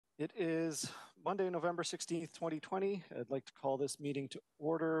It is Monday, November 16th, 2020. I'd like to call this meeting to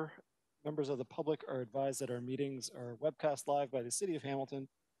order. Members of the public are advised that our meetings are webcast live by the City of Hamilton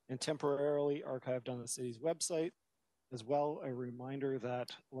and temporarily archived on the city's website. As well, a reminder that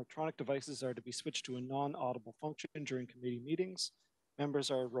electronic devices are to be switched to a non-audible function during committee meetings.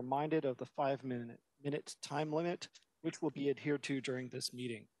 Members are reminded of the 5-minute time limit, which will be adhered to during this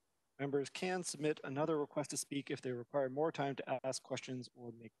meeting. Members can submit another request to speak if they require more time to ask questions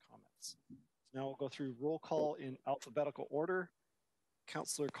or make comments. So now we'll go through roll call in alphabetical order.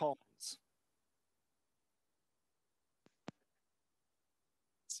 Councillor Collins.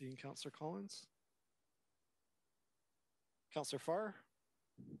 Seeing Councillor Collins. Councillor Farr.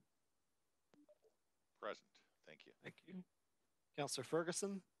 Present. Thank you. Thank you. Councillor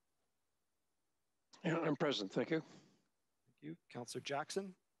Ferguson. Yeah, I'm present. Thank you. Thank you. Councillor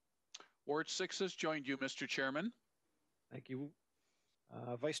Jackson. Ward 6 has joined you, Mr. Chairman. Thank you.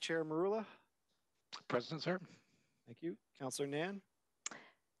 Vice Chair Marula. Present, sir. Thank you. Councillor Nan.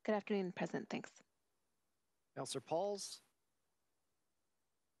 Good afternoon, President. Thanks. Councillor Pauls.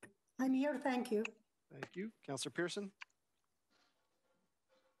 I'm here. Thank you. Thank you. Councillor Pearson.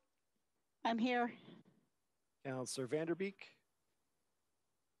 I'm here. Councillor Vanderbeek.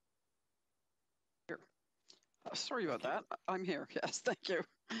 Here. Sorry about that. I'm here. Yes, thank you.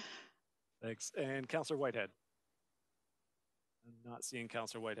 Thanks. And Councillor Whitehead. I'm not seeing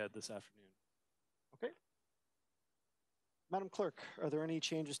Councillor Whitehead this afternoon. Okay. Madam Clerk, are there any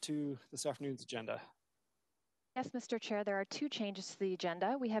changes to this afternoon's agenda? Yes, Mr. Chair, there are 2 changes to the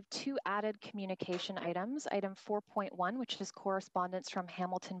agenda. We have 2 added communication items. Item 4.1, which is correspondence from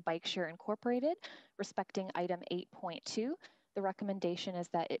Hamilton Bike Share Incorporated, respecting item 8.2. The recommendation is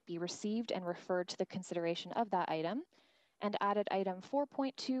that it be received and referred to the consideration of that item. And added item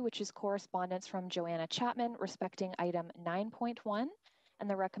 4.2, which is correspondence from Joanna Chapman, respecting item 9.1. And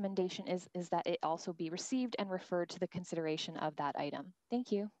the recommendation is that it also be received and referred to the consideration of that item.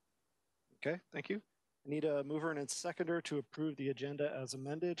 Thank you. Okay, thank you. I need a mover and a seconder to approve the agenda as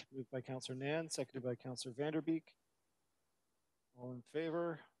amended. Moved by Councillor Nan, seconded by Councillor Vanderbeek. All in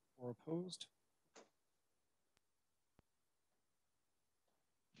favor or opposed?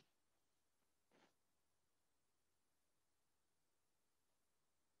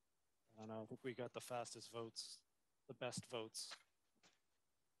 I don't know, I think we got the fastest votes, the best votes.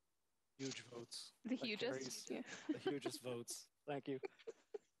 Huge votes. The hugest. Yeah. The hugest votes. Thank you.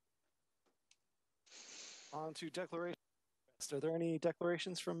 On to declaration. Are there any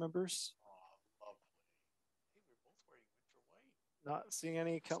declarations from members? Oh, lovely. Hey, we're both wearing winter white. Not seeing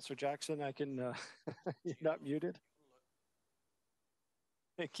any. Councillor Jackson, I can, you're not muted.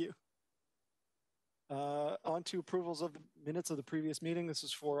 Thank you. On to approvals of the minutes of the previous meeting. This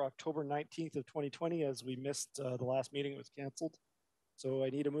is for October 19th of 2020, as we missed the last meeting, it was canceled. So I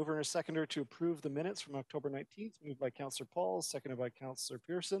need a mover and a seconder to approve the minutes from October 19th, moved by Councillor Paul, seconded by Councillor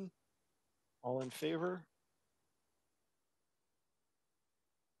Pearson. All in favor?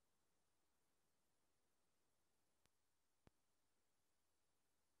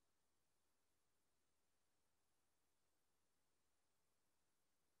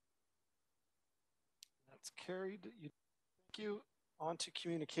 That's carried. Thank you. On to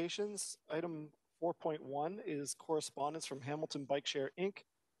communications. Item 4.1 is correspondence from Hamilton Bike Share Inc.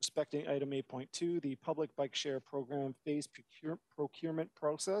 respecting item 8.2, the public bike share program phase procurement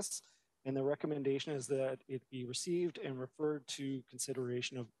process. And the recommendation is that it be received and referred to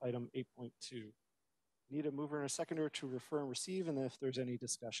consideration of item 8.2. Need a mover and a seconder to refer and receive, and if there's any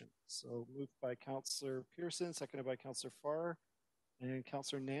discussion. So moved by Councillor Pearson, seconded by Councillor Farr, and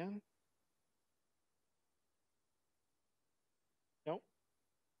Councillor Nan. No?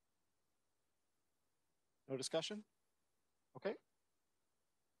 No discussion? Okay.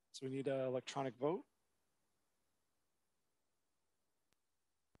 So we need an electronic vote.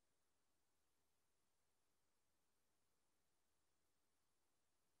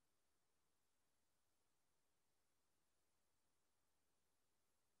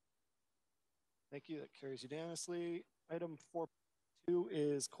 Thank you. That carries unanimously. Item 4.2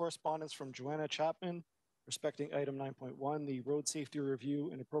 is correspondence from Joanna Chapman respecting item 9.1, the road safety review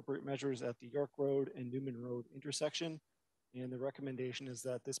and appropriate measures at the York Road and Newman Road intersection. And the recommendation is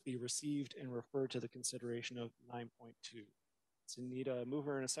that this be received and referred to the consideration of 9.2. So need a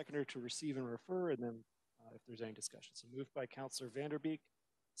mover and a seconder to receive and refer, and then if there's any discussion. So moved by Councillor Vanderbeek,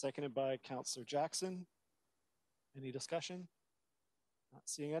 seconded by Councillor Jackson. Any discussion? Not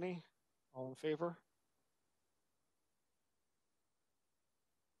seeing any. All in favor?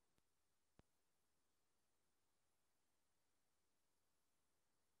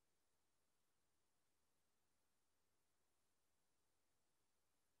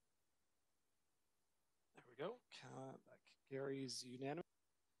 we go. That carries unanimous.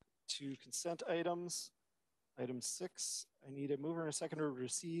 2 consent items. Item 6, I need a mover and a seconder to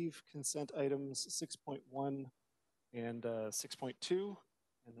receive consent items 6.1 and 6.2,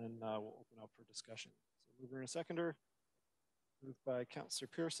 and then we'll open up for discussion. So mover and a seconder, moved by Councillor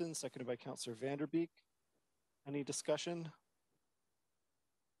Pearson, seconded by Councillor Vanderbeek. Any discussion?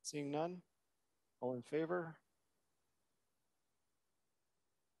 Seeing none, all in favor?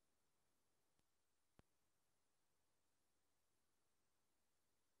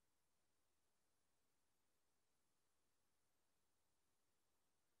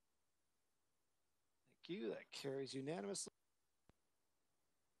 Thank you. That carries unanimously.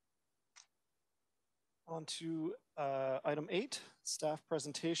 On to item 8, staff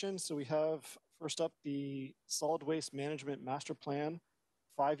presentation. So we have first up the Solid Waste Management Master Plan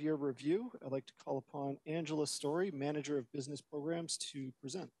 5-year review. I'd like to call upon Angela Story, Manager of Business Programs, to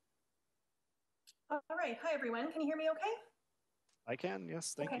present. All right. Hi, everyone. Can you hear me okay? I can,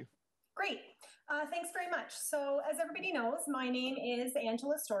 yes. Thank you. Great. Thanks very much. So as everybody knows, my name is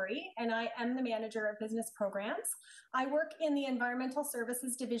Angela Story, and I am the Manager of Business Programs. I work in the Environmental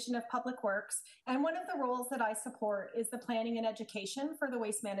Services Division of Public Works, and one of the roles that I support is the planning and education for the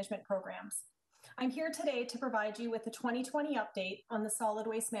waste management programs. I'm here today to provide you with the 2020 update on the Solid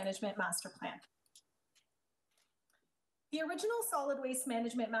Waste Management Master Plan. The original Solid Waste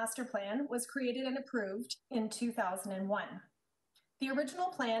Management Master Plan was created and approved in 2001. The original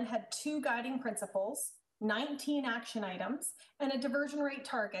plan had 2 guiding principles, 19 action items, and a diversion rate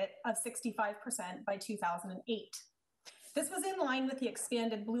target of 65% by 2008. This was in line with the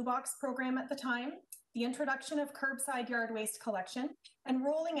expanded Blue Box program at the time, the introduction of curbside yard waste collection, and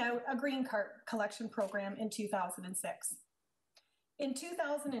rolling out a green cart collection program in 2006. In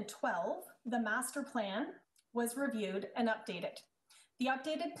 2012, the master plan was reviewed and updated. The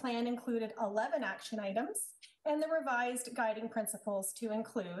updated plan included 11 action items and the revised guiding principles to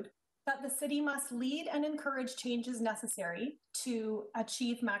include that the city must lead and encourage changes necessary to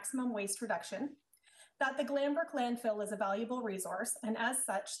achieve maximum waste reduction, that the Glanbrook landfill is a valuable resource, and as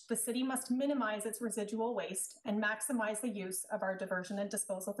such, the city must minimize its residual waste and maximize the use of our diversion and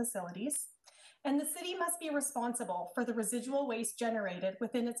disposal facilities, and the city must be responsible for the residual waste generated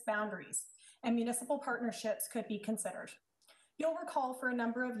within its boundaries, and municipal partnerships could be considered. You'll recall for a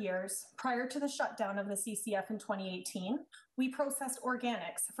number of years, prior to the shutdown of the CCF in 2018, we processed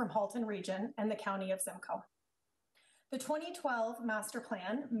organics from Halton Region and the County of Simcoe. The 2012 master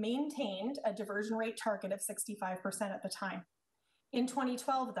plan maintained a diversion rate target of 65% at the time. In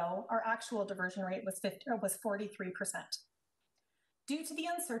 2012, though, our actual diversion rate was 43%. Due to the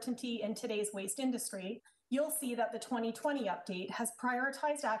uncertainty in today's waste industry, you'll see that the 2020 update has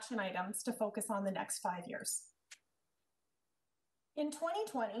prioritized action items to focus on the next 5 years. In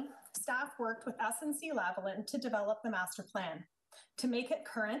 2020, staff worked with SNC-Lavalin to develop the master plan, to make it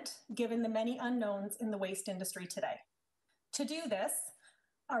current given the many unknowns in the waste industry today. To do this,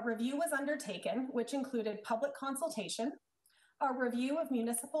 a review was undertaken, which included public consultation, a review of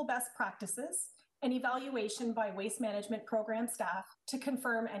municipal best practices, and evaluation by waste management program staff to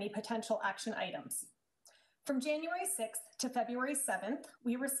confirm any potential action items. From January 6th to February 7th,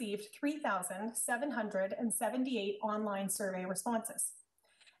 we received 3,778 online survey responses.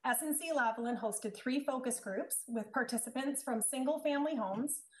 SNC-Lavalin hosted 3 focus groups with participants from single-family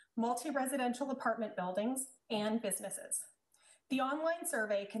homes, multi-residential apartment buildings, and businesses. The online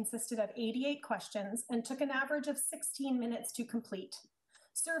survey consisted of 88 questions and took an average of 16 minutes to complete.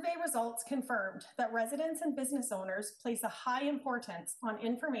 Survey results confirmed that residents and business owners place a high importance on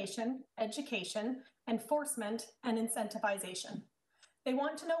information, education, enforcement, and incentivization. They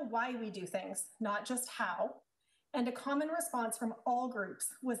want to know why we do things, not just how. And a common response from all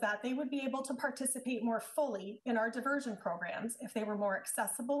groups was that they would be able to participate more fully in our diversion programs if they were more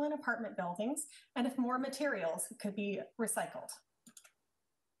accessible in apartment buildings and if more materials could be recycled.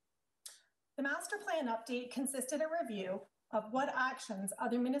 The master plan update consisted of a review of what actions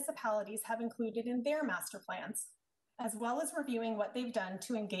other municipalities have included in their master plans, as well as reviewing what they've done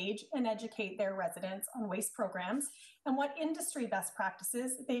to engage and educate their residents on waste programs and what industry best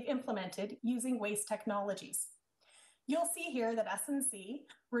practices they've implemented using waste technologies. You'll see here that SNC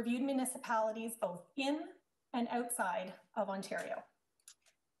reviewed municipalities both in and outside of Ontario.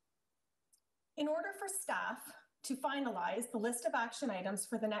 In order for staff to finalize the list of action items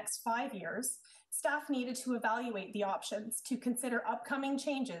for the next 5 years, staff needed to evaluate the options to consider upcoming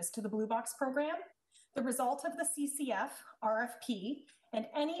changes to the Blue Box program, the result of the CCF RFP, and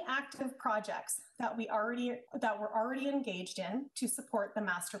any active projects that were already engaged in to support the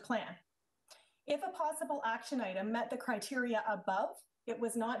master plan. If a possible action item met the criteria above it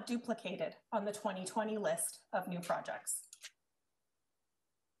was not duplicated on the 2020 list of new projects.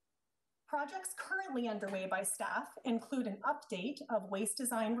 Projects currently underway by staff include an update of waste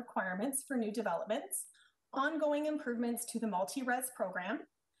design requirements for new developments, ongoing improvements to the multi-res program,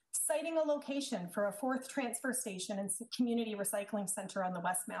 citing a location for a 4th transfer station and community recycling center on the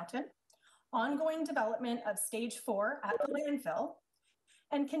West Mountain, ongoing development of stage 4 at the landfill,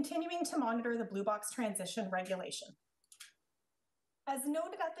 and continuing to monitor the Blue Box transition regulation. As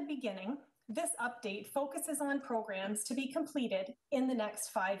noted at the beginning, this update focuses on programs to be completed in the next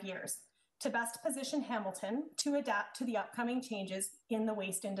 5 years to best position Hamilton to adapt to the upcoming changes in the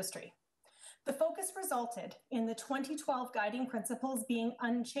waste industry. The focus resulted in the 2012 guiding principles being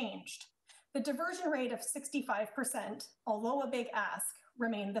unchanged. The diversion rate of 65%, although a big ask,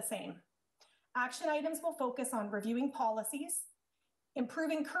 remained the same. Action items will focus on reviewing policies,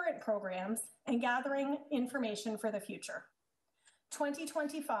 improving current programs, and gathering information for the future.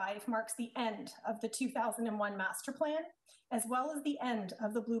 2025 marks the end of the 2001 master plan, as well as the end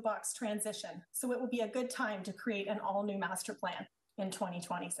of the Blue Box transition. So it will be a good time to create an all-new master plan in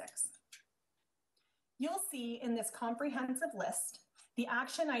 2026. You'll see in this comprehensive list the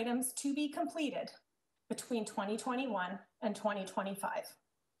action items to be completed between 2021 and 2025.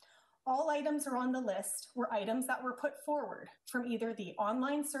 All items are on the list were items that were put forward from either the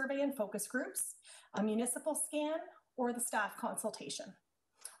online survey and focus groups, a municipal scan, or the staff consultation.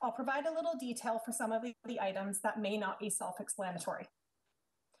 I'll provide a little detail for some of the items that may not be self-explanatory.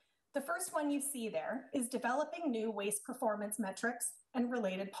 The first one you see there is developing new waste performance metrics and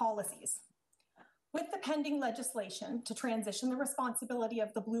related policies. With the pending legislation to transition the responsibility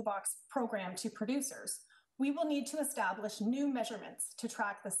of the Blue Box program to producers, we will need to establish new measurements to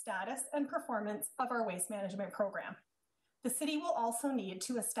track the status and performance of our waste management program. The city will also need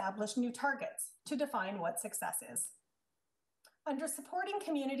to establish new targets to define what success is. Under supporting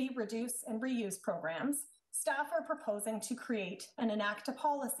community reduce and reuse programs, staff are proposing to create and enact a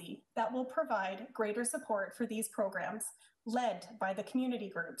policy that will provide greater support for these programs led by the community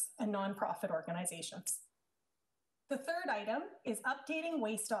groups and nonprofit organizations. The third item is updating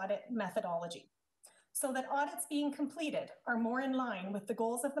waste audit methodology so that audits being completed are more in line with the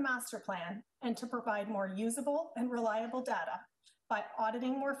goals of the master plan and to provide more usable and reliable data by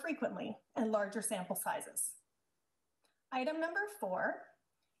auditing more frequently and larger sample sizes. Item number 4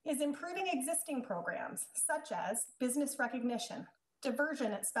 is improving existing programs such as business recognition,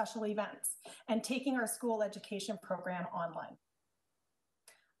 diversion at special events, and taking our school education program online.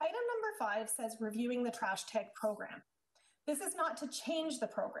 Item number 5 says reviewing the trash tag program. This is not to change the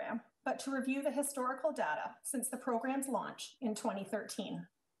program, but to review the historical data since the program's launch in 2013.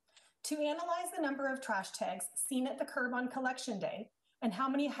 To analyze the number of trash tags seen at the curb on collection day and how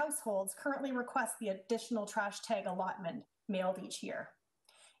many households currently request the additional trash tag allotment mailed each year.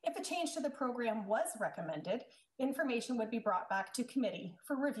 If a change to the program was recommended, information would be brought back to committee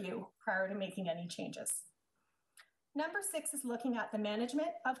for review prior to making any changes. Number 6 is looking at the management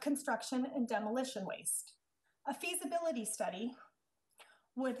of construction and demolition waste. A feasibility study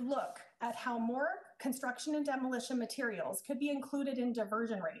would look at how more construction and demolition materials could be included in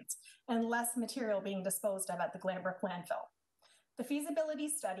diversion rates and less material being disposed of at the Glanbrook landfill. The feasibility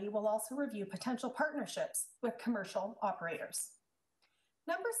study will also review potential partnerships with commercial operators.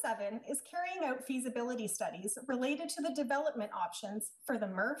 Number 7 is carrying out feasibility studies related to the development options for the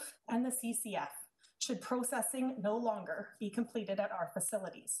MRF and the CCF, should processing no longer be completed at our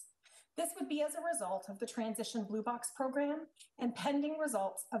facilities. This would be as a result of the Transition Blue Box program and pending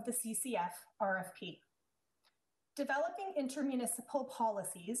results of the CCF RFP. Developing intermunicipal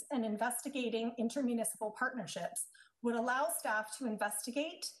policies and investigating intermunicipal partnerships would allow staff to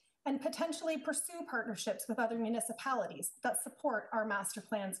investigate and potentially pursue partnerships with other municipalities that support our master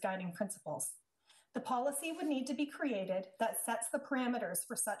plan's guiding principles. The policy would need to be created that sets the parameters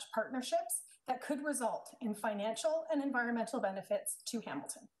for such partnerships that could result in financial and environmental benefits to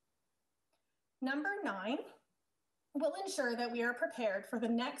Hamilton. Number 9 will ensure that we are prepared for the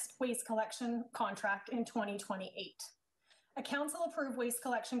next waste collection contract in 2028. A council-approved waste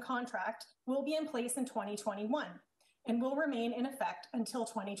collection contract will be in place in 2021 and will remain in effect until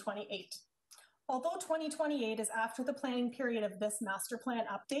 2028. Although 2028 is after the planning period of this master plan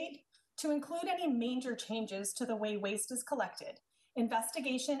update, to include any major changes to the way waste is collected,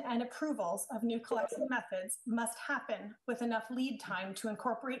 investigation and approvals of new collection methods must happen with enough lead time to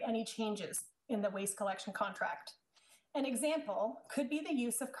incorporate any changes in the waste collection contract. An example could be the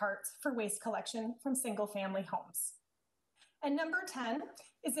use of carts for waste collection from single-family homes. And number 10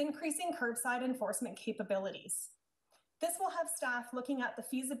 is increasing curbside enforcement capabilities. This will have staff looking at the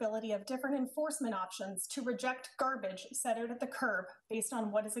feasibility of different enforcement options to reject garbage set out at the curb based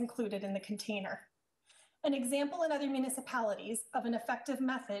on what is included in the container. An example in other municipalities of an effective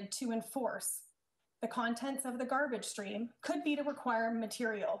method to enforce the contents of the garbage stream could be to require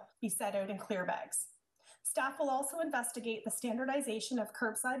material be set out in clear bags. Staff will also investigate the standardization of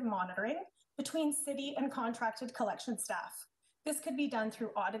curbside monitoring between city and contracted collection staff. This could be done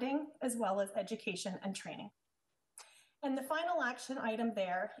through auditing as well as education and training. And the final action item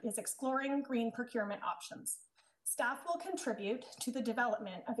there is exploring green procurement options. Staff will contribute to the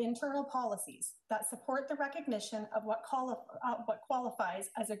development of internal policies that support the recognition of what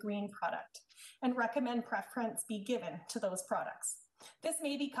qualifies as a green product and recommend preference be given to those products. This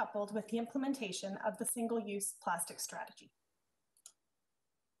may be coupled with the implementation of the single-use plastic strategy.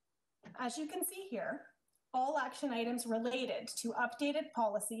 As you can see here, all action items related to updated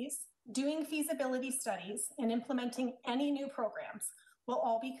policies, doing feasibility studies, and implementing any new programs will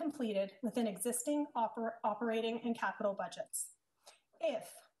all be completed within existing operating and capital budgets. If,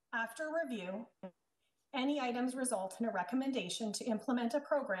 after review, any items result in a recommendation to implement a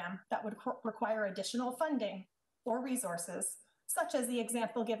program that would require additional funding or resources, such as the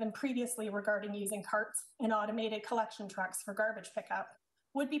example given previously regarding using carts and automated collection trucks for garbage pickup,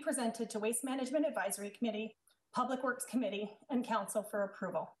 would be presented to Waste Management Advisory Committee, Public Works Committee, and Council for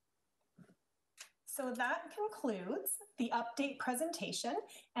approval. So that concludes the update presentation,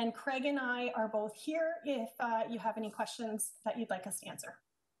 and Craig and I are both here if you have any questions that you'd like us to answer.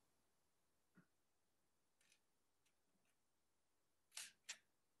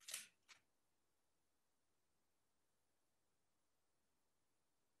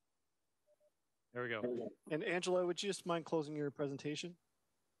 There we go. And Angela, would you just mind closing your presentation?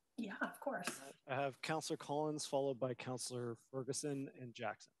 Yeah, of course. I have Councillor Collins followed by Councillor Ferguson and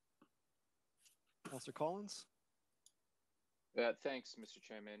Jackson. Councillor Collins? Thanks, Mr.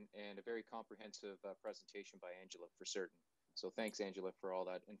 Chairman, and a very comprehensive presentation by Angela for certain. So thanks, Angela, for all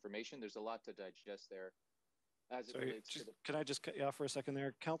that information. There's a lot to digest there. As it relates to the... Can I just cut you off for a second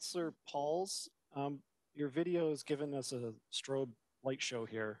there? Councillor Pauls, your video has given us a strobe light show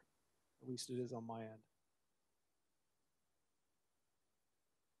here. At least it is on my end.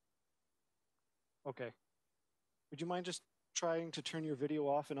 Okay. Would you mind just trying to turn your video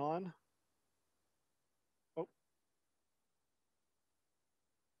off and on? Oh.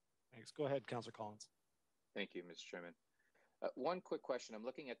 Thanks. Go ahead, Councillor Collins. Thank you, Mr. Chairman. One quick question. I'm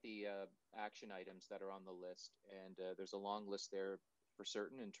looking at the action items that are on the list, and there's a long list there for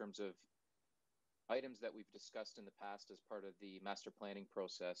certain in terms of items that we've discussed in the past as part of the master planning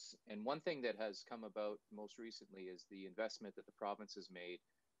process. And one thing that has come about most recently is the investment that the province has made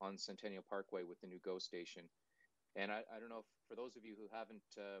on Centennial Parkway with the new GO station. And I don't know if, for those of you who haven't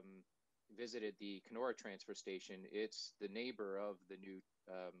visited the Kenora transfer station, it's the neighbor of the new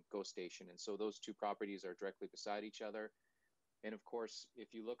GO station. And so those two properties are directly beside each other. And of course,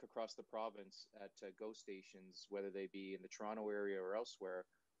 if you look across the province at GO stations, whether they be in the Toronto area or elsewhere,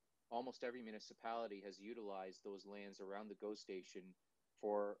 almost every municipality has utilized those lands around the GO station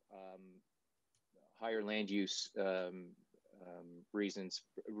for higher land use reasons,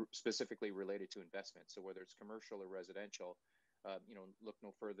 specifically related to investment. So whether it's commercial or residential, look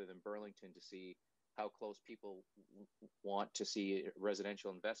no further than Burlington to see how close people want to see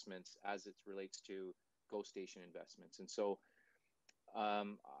residential investments as it relates to GO station investments. And so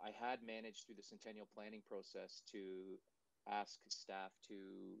I had managed through the Centennial planning process to ask staff to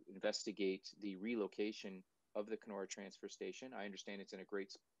investigate the relocation of the Kenora transfer station. I understand it's in a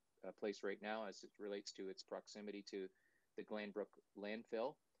great place right now as it relates to its proximity to the Glenbrook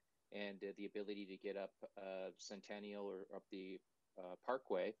landfill and the ability to get up Centennial or up the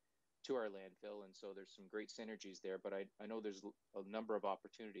Parkway to our landfill. And so there's some great synergies there, but I know there's a number of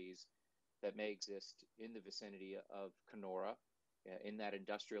opportunities that may exist in the vicinity of Kenora, in that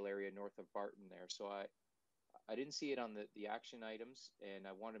industrial area north of Barton there. So I didn't see it on the action items, and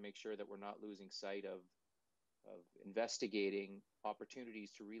I want to make sure that we're not losing sight of investigating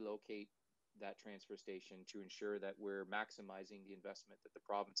opportunities to relocate that transfer station to ensure that we're maximizing the investment that the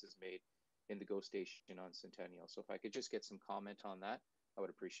province has made in the GO station on Centennial. So if I could just get some comment on that, I would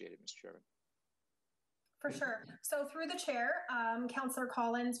appreciate it, Mr. Chairman. For sure. So through the chair, Councillor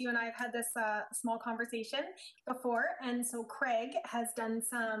Collins, you and I have had this small conversation before, and so Craig has done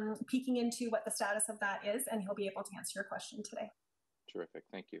some peeking into what the status of that is, and he'll be able to answer your question today. Terrific.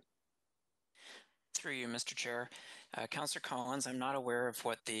 Thank you. Through you, Mr. Chair. Councillor Collins, I'm not aware of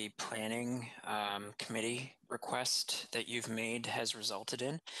what the planning committee request that you've made has resulted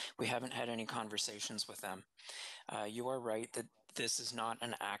in. We haven't had any conversations with them. You are right that this is not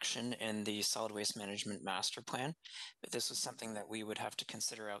an action in the solid waste management master plan, but this was something that we would have to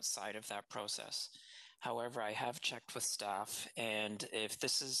consider outside of that process. However, I have checked with staff, and if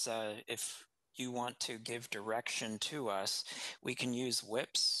this is, if you want to give direction to us, we can use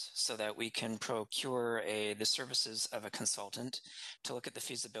WIPs so that we can procure the services of a consultant to look at the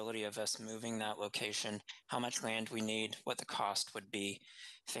feasibility of us moving that location, how much land we need, what the cost would be,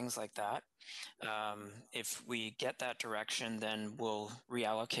 things like that. If we get that direction, then we'll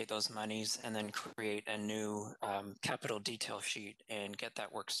reallocate those monies and then create a new capital detail sheet and get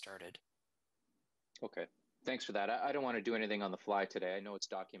that work started. Okay. Thanks for that. I don't want to do anything on the fly today. I know it's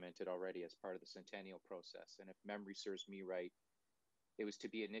documented already as part of the Centennial process. And if memory serves me right, it was to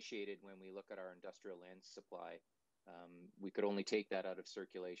be initiated when we look at our industrial land supply. We could only take that out of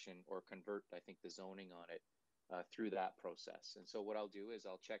circulation or convert, I think, the zoning on it through that process. And so what I'll do is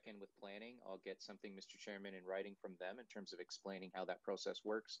I'll check in with planning. I'll get something, Mr. Chairman, in writing from them in terms of explaining how that process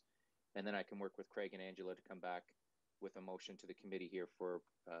works. And then I can work with Craig and Angela to come back with a motion to the committee here for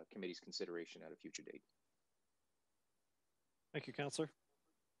committee's consideration at a future date. Thank you, Councillor.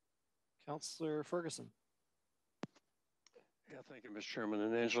 Councillor Ferguson. Yeah, thank you, Mr. Chairman.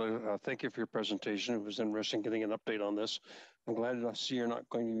 And Angela, thank you for your presentation. It was interesting getting an update on this. I'm glad to see you're not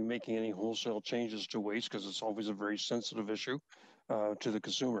going to be making any wholesale changes to waste because it's always a very sensitive issue to the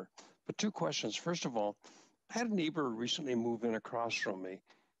consumer. But two questions. First of all, I had a neighbor recently move in across from me,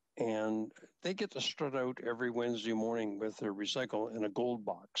 and they get to strut out every Wednesday morning with their recycle in a gold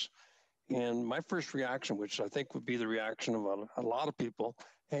box. And my first reaction, which I think would be the reaction of a lot of people,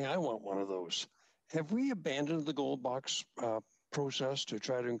 hey, I want one of those. Have we abandoned the gold box process to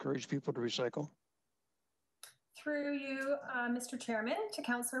try to encourage people to recycle? Through you, Mr. Chairman, to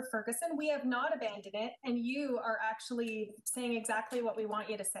Councillor Ferguson, we have not abandoned it, and you are actually saying exactly what we want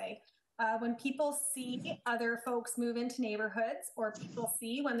you to say. When people see other folks move into neighborhoods, or people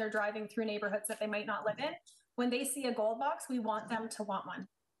see when they're driving through neighborhoods that they might not live in, when they see a gold box, we want them to want one.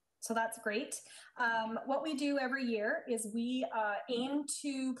 So that's great. What we do every year is we aim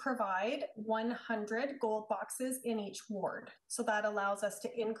to provide 100 gold boxes in each ward. So that allows us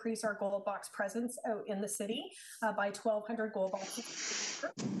to increase our gold box presence out in the city by 1,200 gold boxes.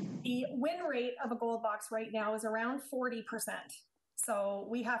 The win rate of a gold box right now is around 40%. So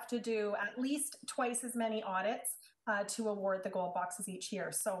we have to do at least twice as many audits to award the gold boxes each year.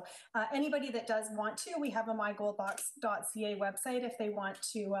 So anybody that does want to, we have a mygoldbox.ca website if they want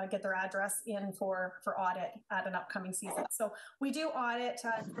to get their address in for audit at an upcoming season. So we do audit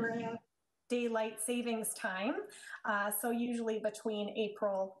during daylight savings time, so usually between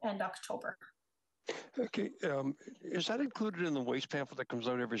April and October. Okay, is that included in the waste pamphlet that comes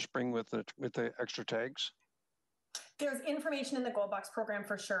out every spring with the extra tags? There's information in the gold box program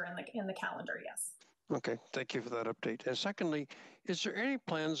for sure in the calendar, yes. Okay, thank you for that update. And secondly, is there any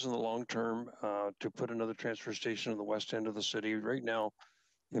plans in the long term to put another transfer station in the west end of the city? Right now,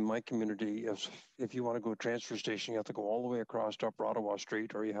 in my community, if you want to go to a transfer station, you have to go all the way across to Upper Ottawa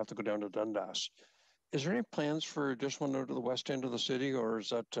Street, or you have to go down to Dundas. Is there any plans for just one out to the west end of the city, or is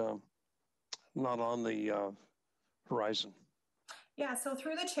that not on the horizon? Yeah, so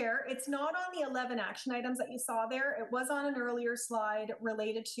through the chair, it's not on the 11 action items that you saw there. It was on an earlier slide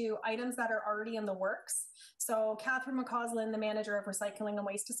related to items that are already in the works. So Catherine McCausland, the manager of recycling and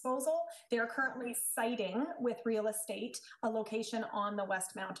waste disposal, they're currently siting with real estate a location on the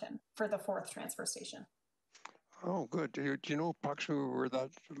West Mountain for the 4th transfer station. Oh, good. Do you know approximately where that,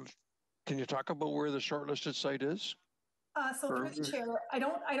 can you talk about where the shortlisted site is? So through the chair, I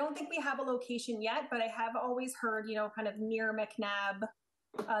don't think we have a location yet, but I have always heard, kind of near McNabb,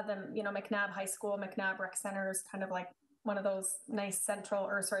 McNabb High School, McNabb Rec Centers, kind of like one of those nice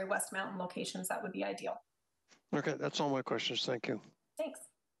West Mountain locations that would be ideal. Okay, that's all my questions. Thank you. Thanks.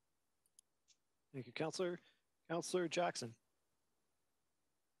 Thank you, Councillor. Councillor Jackson.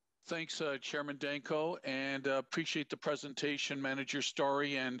 Thanks, Chairman Danko, and appreciate the presentation, Manager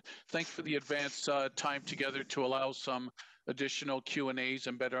Story, and thanks for the advanced time together to allow some additional Q&As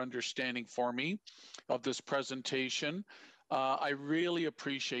and better understanding for me of this presentation. I really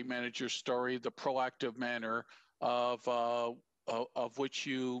appreciate, Manager Story, the proactive manner of which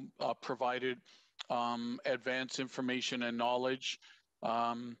you provided advanced information and knowledge.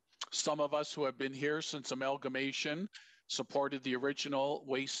 Some of us who have been here since amalgamation supported the original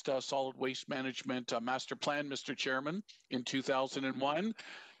solid waste management master plan, Mr. Chairman, in 2001,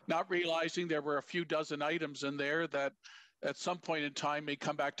 not realizing there were a few dozen items in there that at some point in time may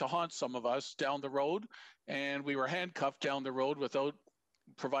come back to haunt some of us down the road, and we were handcuffed down the road without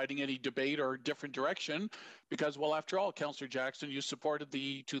providing any debate or different direction, because, well, after all, Councillor Jackson, you supported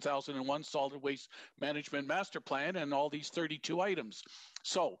the 2001 Solid Waste Management Master Plan and all these 32 items.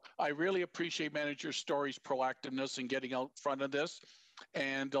 So I really appreciate Manager Story's proactiveness in getting out front of this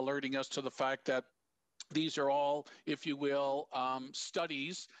and alerting us to the fact that these are all, if you will,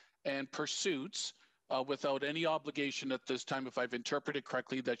 studies and pursuits without any obligation at this time, if I've interpreted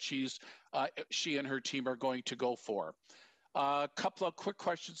correctly, that she and her team are going to go for. A couple of quick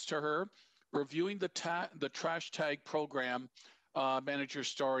questions to her. Reviewing the trash tag program, Manager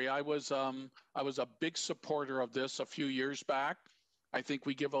Story, I was a big supporter of this a few years back. I think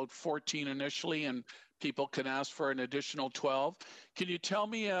we give out 14 initially, and people can ask for an additional 12. Can you tell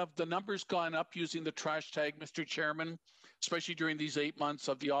me have the numbers gone up using the trash tag, Mr. Chairman, especially during these 8 months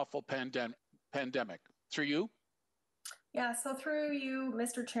of the awful pandemic? Through you? Yeah, so through you,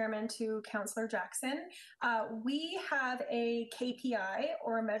 Mr. Chairman, to Councillor Jackson, we have a KPI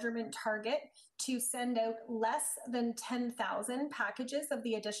or a measurement target to send out less than 10,000 packages of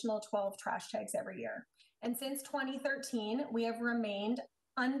the additional 12 trash tags every year. And since 2013, we have remained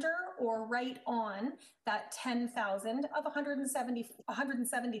under or right on that 10,000 of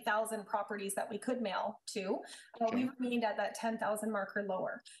 170,000 properties that we could mail to. Okay. We remained at that 10,000 marker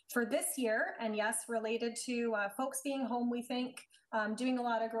lower. For this year, and yes, related to folks being home, we think, doing a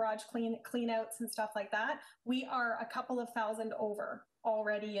lot of garage clean outs and stuff like that, we are a couple of thousand over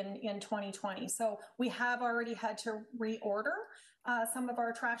already in 2020. So we have already had to reorder some of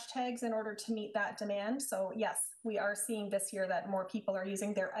our trash tags in order to meet that demand. So yes, we are seeing this year that more people are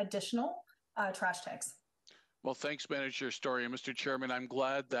using their additional trash tags. Well, thanks, Manager Story. And Mr. Chairman, I'm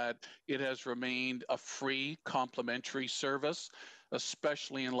glad that it has remained a free complimentary service,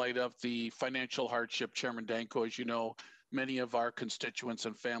 especially in light of the financial hardship, Chairman Danko, as you know, many of our constituents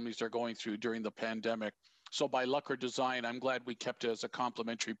and families are going through during the pandemic. So by luck or design, I'm glad we kept it as a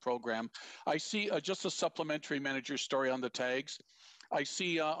complimentary program. I see just a supplementary, Manager Story, on the tags. I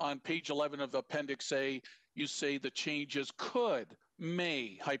see on page 11 of Appendix A, you say the changes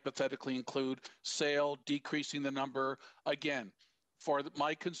may hypothetically include sale, decreasing the number. Again, for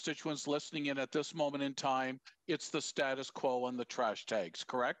my constituents listening in at this moment in time, it's the status quo on the trash tags,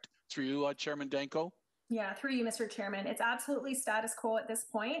 correct? Through you, Chairman Danko? Yeah, through you, Mr. Chairman. It's absolutely status quo at this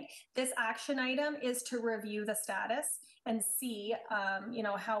point. This action item is to review the status and see,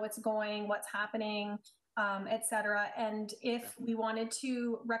 how it's going, what's happening, et cetera. And if we wanted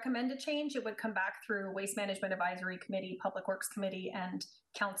to recommend a change, it would come back through Waste Management Advisory Committee, Public Works Committee, and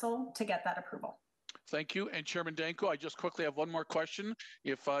Council to get that approval. Thank you. And Chairman Danko, I just quickly have one more question.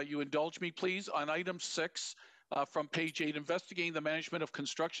 If you indulge me, please, on item 6 from page 8, investigating the management of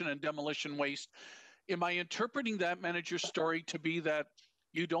construction and demolition waste. Am I interpreting that, Manager Story, to be that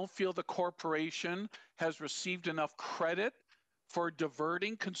you don't feel the corporation has received enough credit for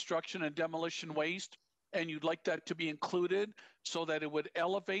diverting construction and demolition waste, and you'd like that to be included so that it would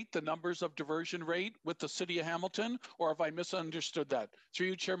elevate the numbers of diversion rate with the City of Hamilton? Or have I misunderstood that? Through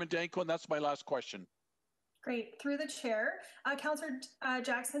you, Chairman Danko, and that's my last question. Great. Through the chair, Councillor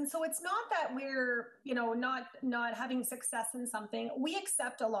Jackson. So it's not that we're, not having success in something. We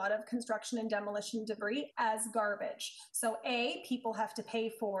accept a lot of construction and demolition debris as garbage. So A, people have to pay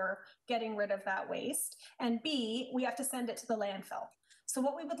for getting rid of that waste. And B, we have to send it to the landfill. So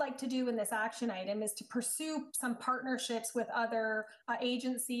what we would like to do in this action item is to pursue some partnerships with other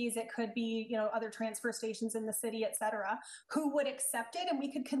agencies. It could be, other transfer stations in the city, et cetera, who would accept it, and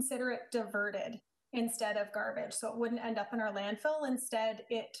we could consider it diverted instead of garbage. So it wouldn't end up in our landfill. Instead,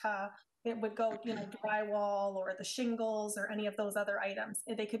 it would go, drywall or the shingles or any of those other items.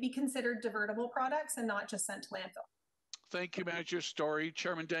 They could be considered divertible products and not just sent to landfill. Thank you, Manager Story.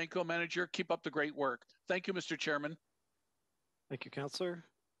 Chairman Danko, Manager, keep up the great work. Thank you, Mr. Chairman. Thank you, Councillor.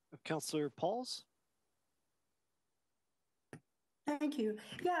 Councillor Pauls? Thank you.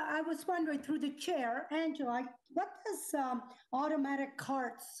 Yeah, I was wondering through the chair, Angela, what does automatic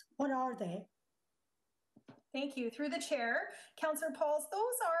carts, what are they? Thank you. Through the chair, Councillor Pauls, those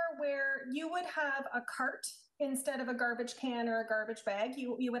are where you would have a cart instead of a garbage can or a garbage bag.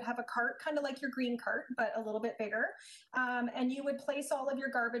 You would have a cart, kind of like your green cart, but a little bit bigger. And you would place all of your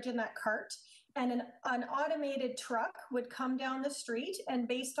garbage in that cart. And an automated truck would come down the street, and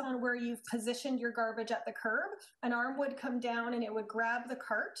based on where you've positioned your garbage at the curb, an arm would come down and it would grab the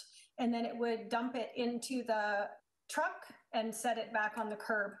cart, and then it would dump it into the truck and set it back on the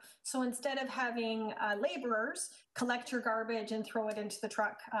curb. So instead of having laborers collect your garbage and throw it into the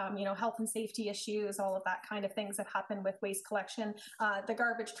truck, health and safety issues, all of that kind of things that happen with waste collection, the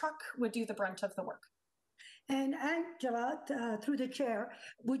garbage truck would do the brunt of the work. And Angela, through the chair,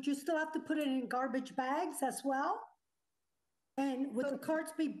 would you still have to put it in garbage bags as well? And would the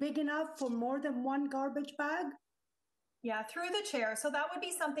carts be big enough for more than one garbage bag? Yeah, through the chair. So that would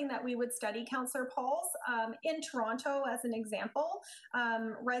be something that we would study, Councillor Pauls. In Toronto, as an example,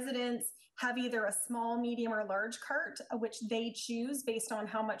 residents have either a small, medium, or large cart, which they choose based on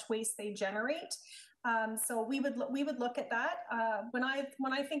how much waste they generate. So we would look at that. When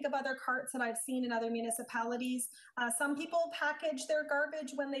I think of other carts that I've seen in other municipalities, some people package their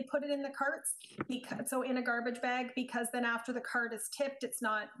garbage when they put it in the carts, so in a garbage bag, because then after the cart is tipped, it's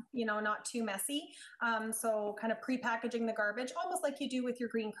not not too messy. So kind of pre-packaging the garbage, almost like you do with your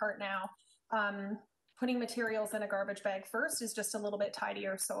green cart now. Putting materials in a garbage bag first is just a little bit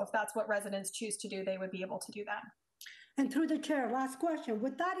tidier. So if that's what residents choose to do, they would be able to do that. And through the chair, last question,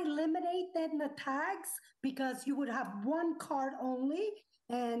 would that eliminate then the tags? Because you would have one card only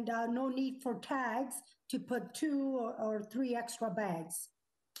and no need for tags to put 2 or 3 extra bags.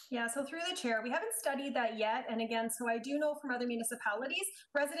 Yeah, so through the chair, we haven't studied that yet. And again, so I do know from other municipalities,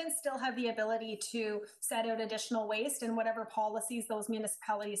 residents still have the ability to set out additional waste and whatever policies those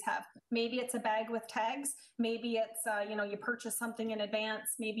municipalities have. Maybe it's a bag with tags. Maybe it's, you purchase something in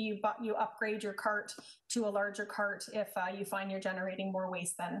advance. Maybe you upgrade your cart to a larger cart if you find you're generating more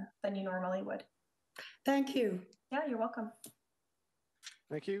waste than you normally would. Thank you. Yeah, you're welcome.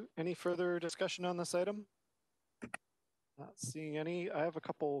 Thank you. Any further discussion on this item? Not seeing any. I have a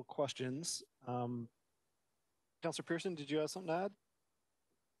couple questions. Councillor Pearson, did you have something to add?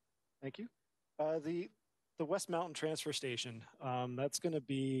 Thank you. The West Mountain Transfer Station, that's going to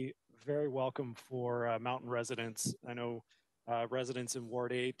be very welcome for Mountain residents. I know residents in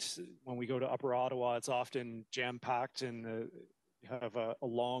Ward 8, when we go to Upper Ottawa, it's often jam-packed and you have a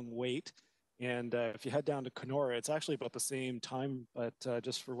long wait. And if you head down to Kenora, it's actually about the same time, but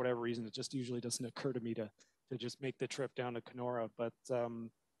just for whatever reason, it just usually doesn't occur to me to just make the trip down to Kenora. But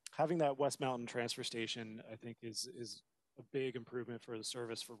having that West Mountain Transfer Station, I think, is a big improvement for the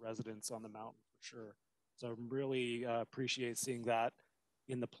service for residents on the mountain, for sure. So I really appreciate seeing that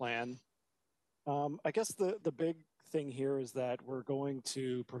in the plan. I guess the big thing here is that we're going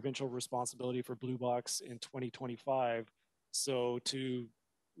to provincial responsibility for Blue Box in 2025. So to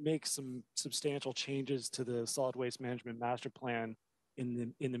make some substantial changes to the solid waste management master plan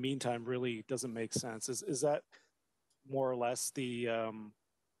in the meantime really doesn't make sense. Is that more or less the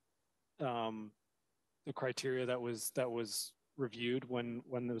criteria that was reviewed when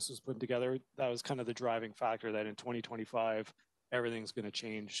this was put together? That was kind of the driving factor, that in 2025 everything's going to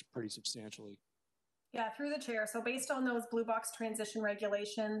change pretty substantially. Yeah, through the chair. So based on those Blue Box transition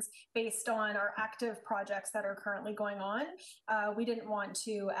regulations, based on our active projects that are currently going on, we didn't want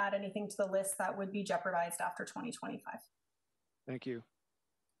to add anything to the list that would be jeopardized after 2025. Thank you.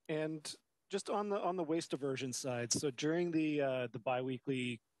 And just on the waste diversion side, so during the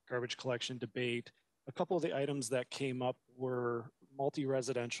biweekly garbage collection debate, a couple of the items that came up were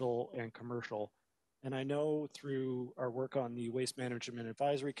multi-residential and commercial. And I know through our work on the Waste Management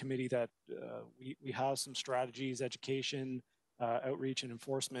Advisory Committee that we have some strategies, education, outreach, and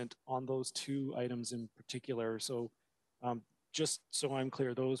enforcement on those 2 items in particular. So just so I'm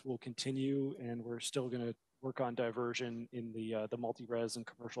clear, those will continue, and we're still going to work on diversion in the multi-res and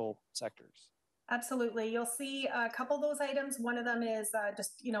commercial sectors. Absolutely. You'll see a couple of those items. One of them is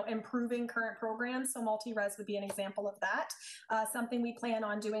just, improving current programs. So multi-res would be an example of that. Something we plan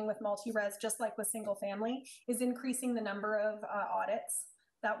on doing with multi-res, just like with single family, is increasing the number of audits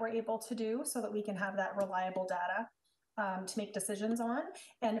that we're able to do so that we can have that reliable data to make decisions on.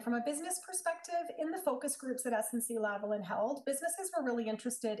 And from a business perspective, in the focus groups that SNC-Lavalin held, businesses were really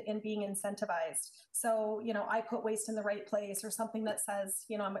interested in being incentivized. So, I put waste in the right place, or something that says,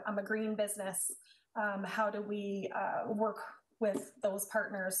 I'm a green business. How do we work with those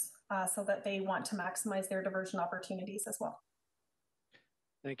partners so that they want to maximize their diversion opportunities as well?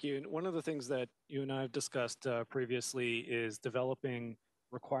 Thank you. And one of the things that you and I have discussed previously is developing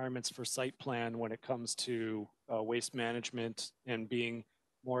requirements for site plan when it comes to waste management, and being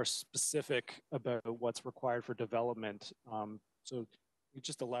more specific about what's required for development. So you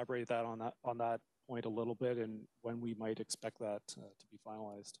just elaborate that on that point a little bit, and when we might expect that to be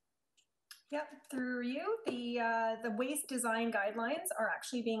finalized. Yep, through you. The waste design guidelines are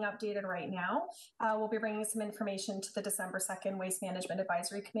actually being updated right now. We'll be bringing some information to the December 2nd Waste Management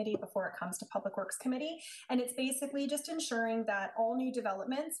Advisory Committee before it comes to Public Works Committee. And it's basically just ensuring that all new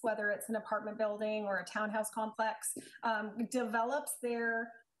developments, whether it's an apartment building or a townhouse complex, develops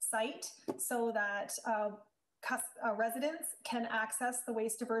their site so that residents can access the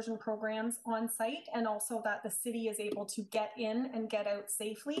waste diversion programs on site, and also that the city is able to get in and get out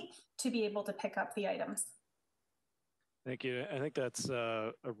safely to be able to pick up the items. Thank you. I think that's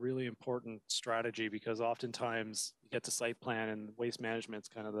a really important strategy because oftentimes you get to site plan and waste management is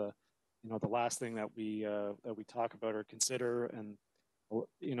kind of the, the last thing that we talk about or consider, and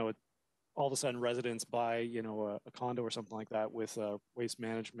all of a sudden residents buy a condo or something like that with waste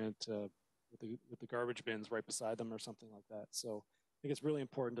management with the garbage bins right beside them or something like that. So I think it's really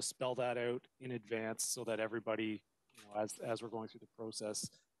important to spell that out in advance so that everybody, as we're going through the process,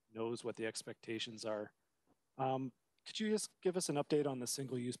 knows what the expectations are. Could you just give us an update on the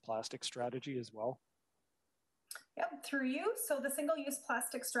single-use plastic strategy as well? Yep, through you. So the single-use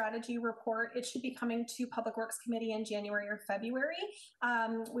plastic strategy report, it should be coming to Public Works Committee in January or February.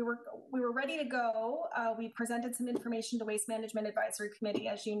 We were ready to go. We presented some information to Waste Management Advisory Committee,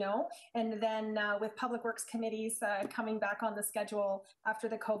 as you know, and then with Public Works Committees coming back on the schedule after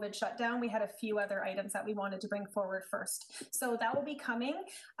the COVID shutdown, we had a few other items that we wanted to bring forward first. So that will be coming.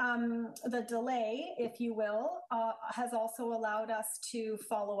 The delay, if you will, has also allowed us to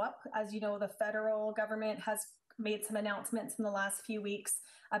follow up. As you know, the federal government has made some announcements in the last few weeks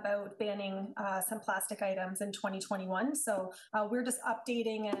about banning some plastic items in 2021. So we're just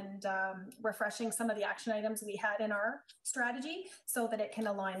updating and refreshing some of the action items we had in our strategy so that it can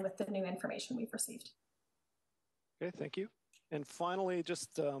align with the new information we've received. Okay, thank you. And finally,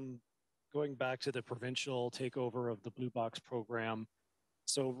 just going back to the provincial takeover of the Blue Box program.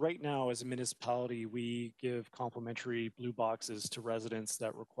 So right now, as a municipality, we give complimentary Blue Boxes to residents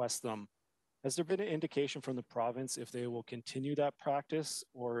that request them. Has there been an indication from the province if they will continue that practice,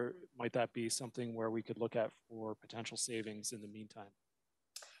 or might that be something where we could look at for potential savings in the meantime?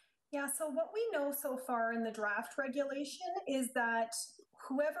 Yeah, so what we know so far in the draft regulation is that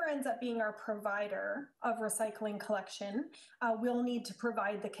whoever ends up being our provider of recycling collection will need to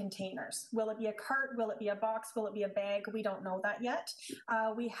provide the containers. Will it be a cart? Will it be a box? Will it be a bag? We don't know that yet.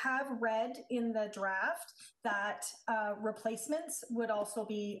 We have read in the draft that replacements would also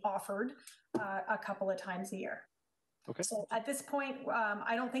be offered a couple of times a year. Okay. So at this point,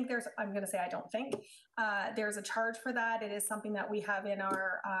 I don't think there's, I'm going to say I don't think, there's a charge for that. It is something that we have in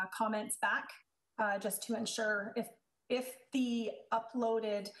our comments back just to ensure if the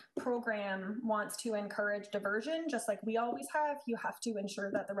uploaded program wants to encourage diversion, just like we always have, you have to ensure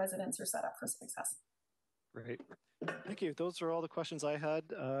that the residents are set up for success. Great. Thank you. Those are all the questions I had.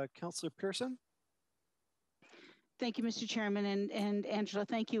 Councillor Pearson? Thank you, Mr. Chairman, and Angela,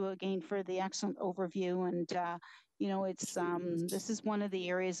 thank you again for the excellent overview. And you know, it's this is one of the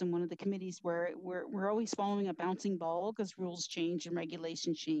areas and one of the committees where we're always following a bouncing ball because rules change and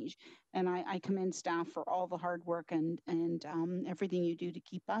regulations change. And I commend staff for all the hard work and everything you do to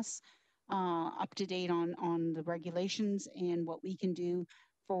keep us up to date on the regulations and what we can do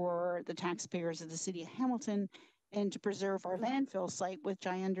for the taxpayers of the City of Hamilton, and to preserve our landfill site, which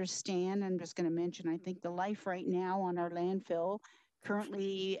I understand. I'm just going to mention, I think the life right now on our landfill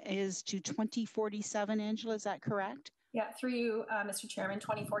currently is to 2047, Angela, is that correct? Yeah, through you, Mr. Chairman,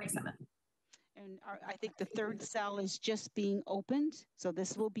 2047. And I think the third cell is just being opened. So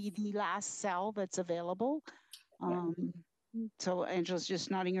this will be the last cell that's available. So Angela's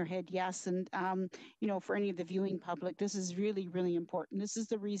just nodding her head yes. And, you know, for any of the viewing public, this is really, really important. This is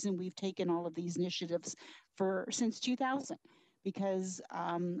the reason we've taken all of these initiatives since 2000, because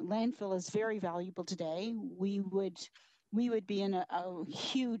landfill is very valuable today. We would be in a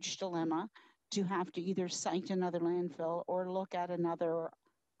huge dilemma to have to either site another landfill or look at another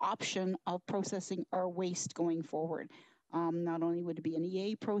option of processing our waste going forward. Not only would it be an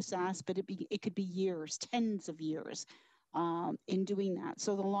EA process, but it could be years, tens of years. In doing that.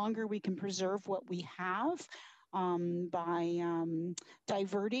 So the longer we can preserve what we have by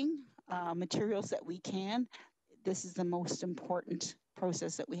diverting materials that we can, this is the most important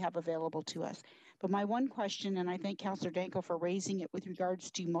process that we have available to us. But my one question, and I thank Councillor Danko for raising it with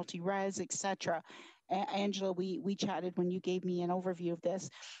regards to multi-res, etc. Angela, we chatted when you gave me an overview of this.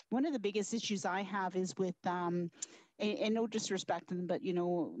 One of the biggest issues I have is with and no disrespect to them, but you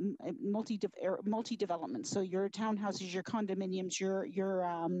know, multi-development. So your townhouses, your condominiums, your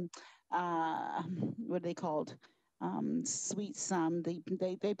what are they called? Suites.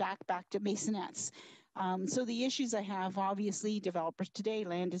 They back to masonettes. So the issues I have, obviously, developers today,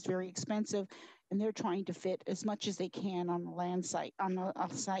 land is very expensive, and they're trying to fit as much as they can on the land site, on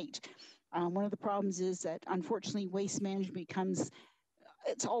a site. One of the problems is that, unfortunately, waste management becomes,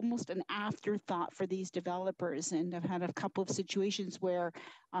 it's almost an afterthought for these developers. And I've had a couple of situations where,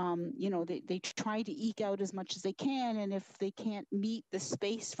 you know, they try to eke out as much as they can. And if they can't meet the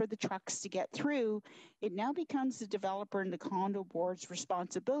space for the trucks to get through, it now becomes the developer and the condo board's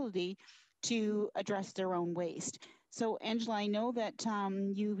responsibility to address their own waste. So Angela, I know that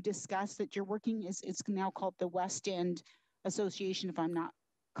you discussed that you're working, it's now called the West End Association, if I'm not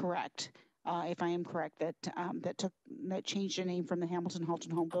correct. If I am correct, that changed the name from the Hamilton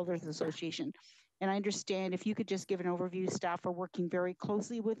Halton Home Builders Association. And I understand if you could just give an overview, staff are working very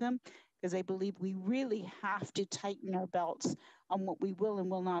closely with them because I believe we really have to tighten our belts on what we will and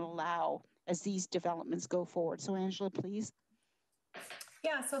will not allow as these developments go forward. So Angela, please.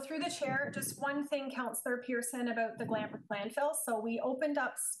 Yeah, so through the chair, just one thing, Councillor Pearson, about the Glamrock landfill. So we opened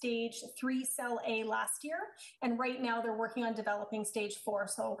up stage 3 cell A last year, and right now they're working on developing stage 4.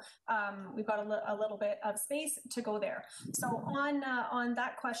 So we've got a little bit of space to go there. So on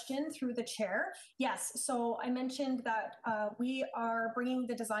that question through the chair, yes. So I mentioned that we are bringing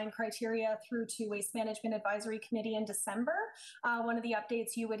the design criteria through to Waste Management Advisory Committee in December. One of the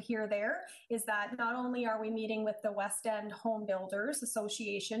updates you would hear there is that not only are we meeting with the West End Home Builders Association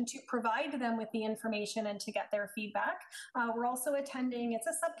to provide them with the information and to get their feedback. We're also attending, it's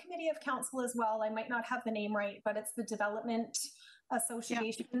a subcommittee of council as well. I might not have the name right, but it's the Development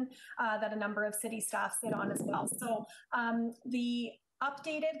Association that a number of city staff sit on as well. So the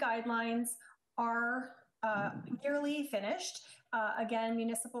updated guidelines are nearly finished. Again,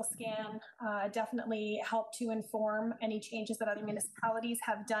 municipal scan definitely helped to inform any changes that other municipalities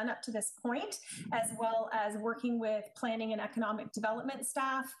have done up to this point, as well as working with planning and economic development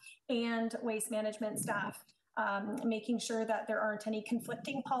staff and waste management staff, making sure that there aren't any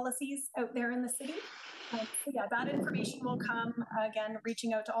conflicting policies out there in the city. So yeah, that information will come, again,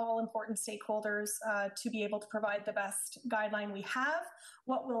 reaching out to all important stakeholders to be able to provide the best guideline we have.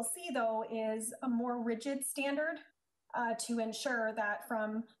 What we'll see, though, is a more rigid standard to ensure that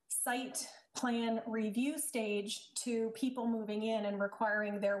from site plan review stage to people moving in and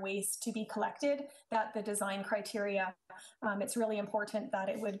requiring their waste to be collected, that the design criteria, it's really important that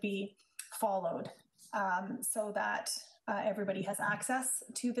it would be followed so that everybody has access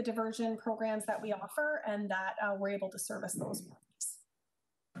to the diversion programs that we offer and that we're able to service those.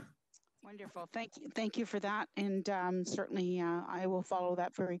 Wonderful. Thank you for that. And certainly I will follow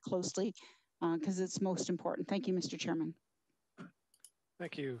that very closely because it's most important. Thank you, Mr. Chairman.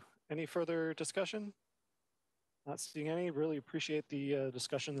 Thank you. Any further discussion? Not seeing any. Really appreciate the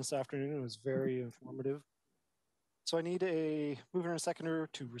discussion this afternoon. It was very informative. So I need a mover and a seconder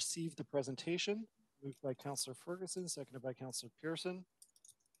to receive the presentation. Moved by Councillor Ferguson, seconded by Councillor Pearson.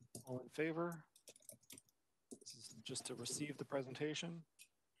 All in favor? This is just to receive the presentation.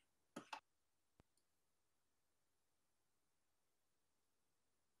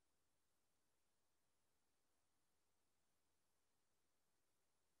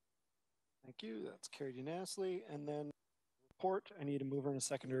 Thank you. That's carried unanimously. And then report, I need a mover and a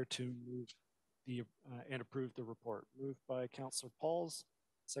seconder to move the and approve the report. Moved by Councillor Pauls,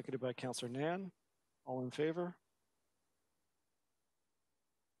 seconded by Councillor Nan. All in favor?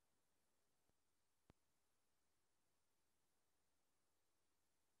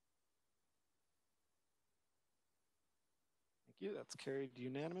 Thank you. That's carried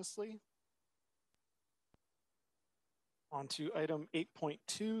unanimously. On to item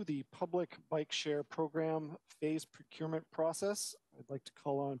 8.2, the public bike share program phase procurement process. I'd like to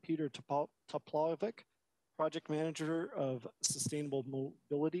call on Peter Toplovic, project manager of Sustainable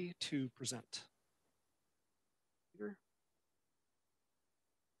Mobility, to present. Peter?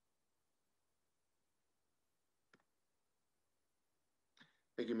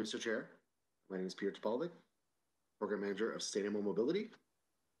 Thank you, Mr. Chair. My name is Peter Toplovic, program manager of Sustainable Mobility.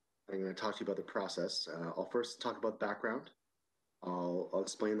 I'm going to talk to you about the process. I'll first talk about background. I'll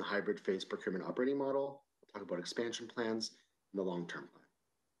explain the hybrid phase procurement operating model. I'll talk about expansion plans and the long-term plan.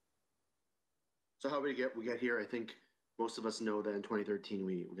 So how we get here, I think most of us know that in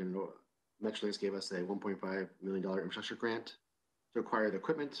 2013, Metrolinx gave us a $1.5 million infrastructure grant to acquire the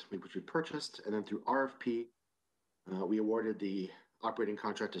equipment, which we purchased. And then through RFP, we awarded the operating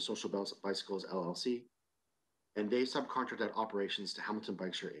contract to Social Bicycles LLC. And they subcontracted operations to Hamilton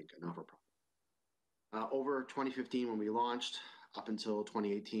Bike Share Inc., a not-for-profit. Over 2015, when we launched, up until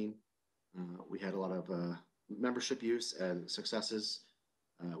 2018, we had a lot of membership use and successes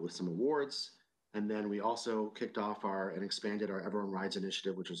with some awards. And then we also kicked off and expanded our Everyone Rides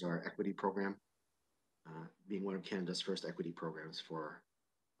initiative, which was our equity program, being one of Canada's first equity programs for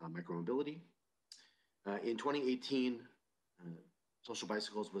micromobility. In 2018, Social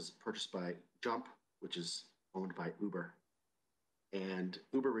Bicycles was purchased by Jump, which is owned by Uber. And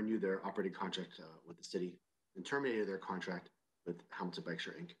Uber renewed their operating contract with the city and terminated their contract with Hamilton Bike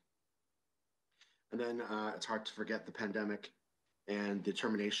Share Inc. And then it's hard to forget the pandemic and the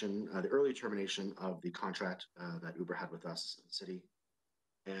termination, the early termination of the contract that Uber had with us, the city.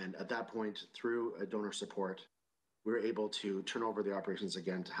 And at that point, through a donor support, we were able to turn over the operations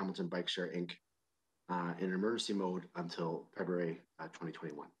again to Hamilton Bike Share Inc. In an emergency mode until February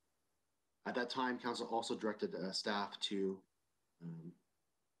 2021. At that time, Council also directed staff to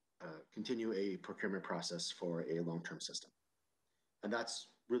continue a procurement process for a long-term system. And that's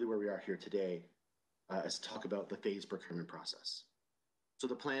really where we are here today, is to talk about the phased procurement process. So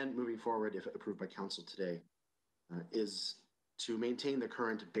the plan moving forward, if approved by Council today, is to maintain the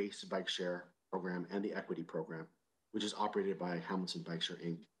current base bike share program and the equity program, which is operated by Hamilton Bike Share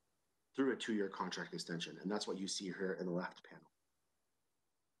Inc. through a 2-year contract extension. And that's what you see here in the left panel.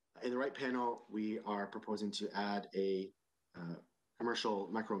 In the right panel, we are proposing to add a commercial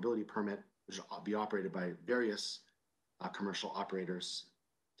micromobility permit, which will be operated by various commercial operators,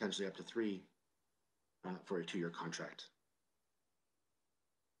 potentially up to 3, for a 2-year contract.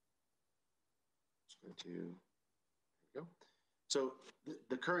 Just going to, there we go. So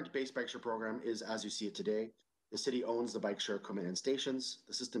the current base bike share program is as you see it today. The city owns the bike share equipment and stations.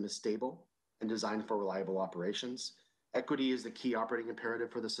 The system is stable and designed for reliable operations. Equity is the key operating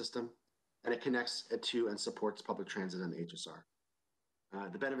imperative for the system, and it connects it to and supports public transit and the HSR.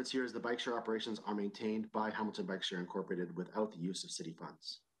 The benefits here is the bike share operations are maintained by Hamilton Bike Share Incorporated without the use of city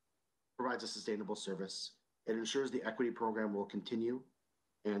funds. Provides a sustainable service. It ensures the equity program will continue,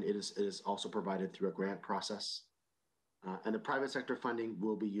 and it is also provided through a grant process. And the private sector funding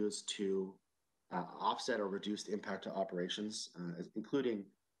will be used to offset or reduce the impact to operations, including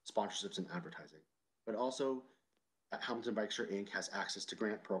sponsorships and advertising. But also, Hamilton Bike Share Inc. has access to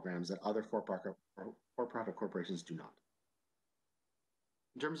grant programs that other for-profit corporations do not.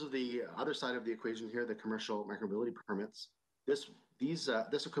 In terms of the other side of the equation here, the commercial micromobility permits, this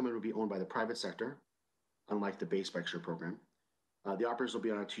equipment will be owned by the private sector, unlike the base bike share program. The operators will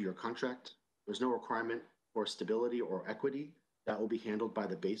be on a 2-year contract. There's no requirement for stability or equity. That will be handled by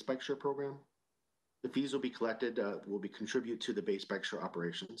the base bike share program. The fees will be collected, will be contribute to the base bike share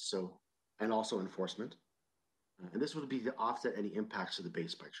operations, and also enforcement. And this would be to offset any impacts to the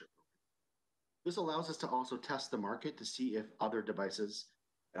base bike share program. This allows us to also test the market to see if other devices,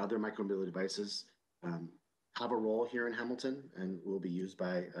 other micromobility devices, have a role here in Hamilton and will be used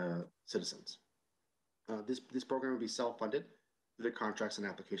by citizens. This program will be self-funded through the contracts and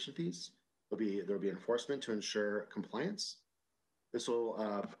application fees. There will be enforcement to ensure compliance. This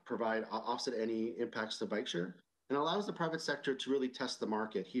will provide offset any impacts to bike share and allows the private sector to really test the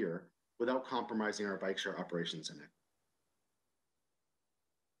market here without compromising our bike share operations in it.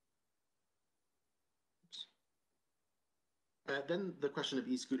 Then the question of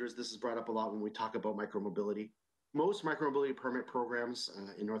e-scooters, this is brought up a lot when we talk about micromobility. Most micromobility permit programs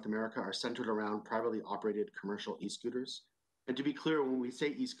in North America are centered around privately operated commercial e-scooters. And to be clear, when we say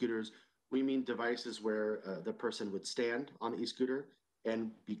e-scooters, we mean devices where the person would stand on the e-scooter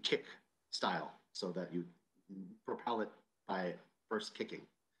and be kick style, so that you propel it by first kicking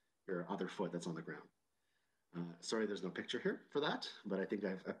your other foot that's on the ground. Sorry, there's no picture here for that, but I think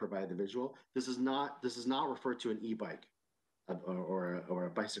I've provided the visual. This is not referred to an e-bike or a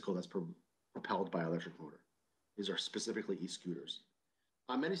bicycle that's propelled by electric motor. These are specifically e-scooters.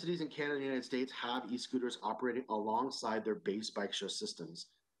 Many cities in Canada and the United States have e-scooters operating alongside their base bike share systems,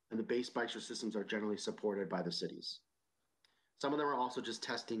 and the base bike share systems are generally supported by the cities. Some of them are also just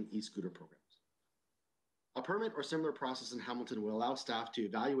testing e-scooter programs. A permit or similar process in Hamilton will allow staff to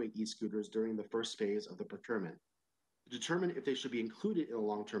evaluate e-scooters during the first phase of the procurement to determine if they should be included in a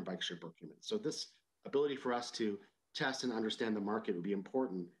long-term bike share procurement. So this ability for us to test and understand the market will be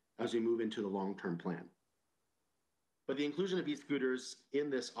important as we move into the long-term plan. But the inclusion of e-scooters in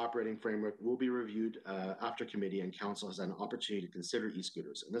this operating framework will be reviewed after committee and council has an opportunity to consider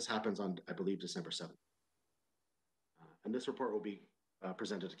e-scooters. And this happens on, I believe, December 7th. And this report will be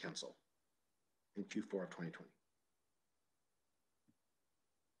presented to council in Q4 of 2020.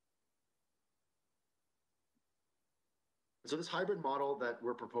 So this hybrid model that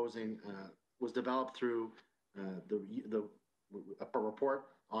we're proposing was developed through a report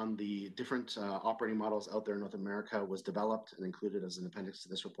on the different operating models out there in North America was developed and included as an appendix to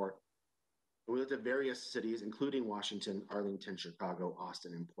this report. And we looked at various cities, including Washington, Arlington, Chicago,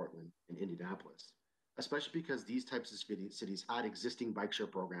 Austin, and Portland, and Indianapolis, especially because these types of cities had existing bike share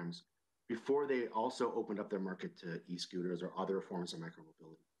programs before they also opened up their market to e-scooters or other forms of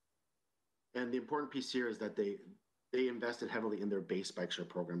micromobility. And the important piece here is that they invested heavily in their base bike share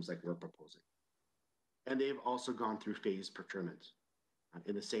programs like we're proposing. And they've also gone through phased procurement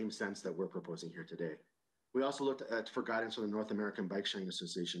in the same sense that we're proposing here today. We also looked for guidance from the North American Bike Sharing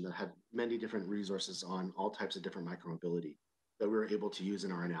Association that had many different resources on all types of different micromobility that we were able to use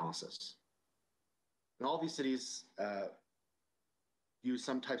in our analysis. And all these cities use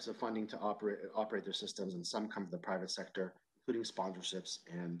some types of funding to operate their systems, and some come from the private sector, including sponsorships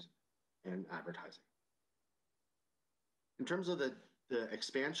and advertising. In terms of the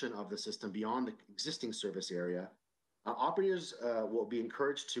expansion of the system beyond the existing service area, operators will be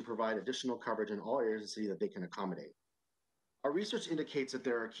encouraged to provide additional coverage in all areas of the city that they can accommodate. Our research indicates that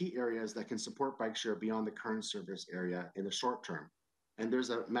there are key areas that can support bike share beyond the current service area in the short term. And there's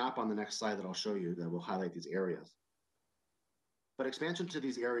a map on the next slide that I'll show you that will highlight these areas. But expansion to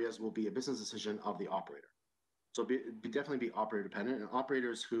these areas will be a business decision of the operator. So definitely be operator dependent, and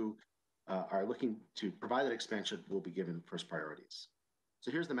operators who are looking to provide that expansion will be given first priorities.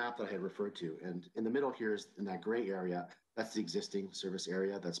 So here's the map that I had referred to. And in the middle here is in that gray area, that's the existing service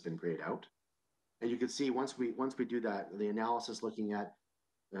area that's been grayed out. And you can see once we do that, the analysis looking at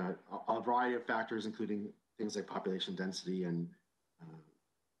a variety of factors, including things like population density and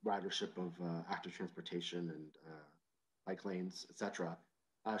ridership of active transportation and bike lanes, et cetera,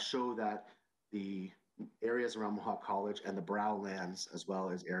 show that the areas around Mohawk College and the Brow lands, as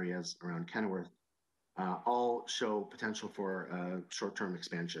well as areas around Kenilworth, all show potential for short-term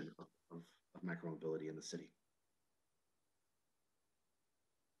expansion of micromobility in the city.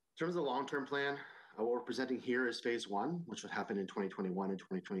 In terms of the long-term plan, what we're presenting here is phase one, which would happen in 2021 and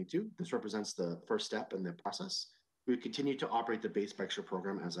 2022. This represents the first step in the process. We continue to operate the base bike share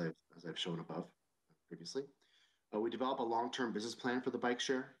program as I've shown above previously. We develop a long-term business plan for the bike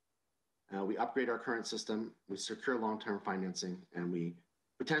share. We upgrade our current system, we secure long-term financing, and we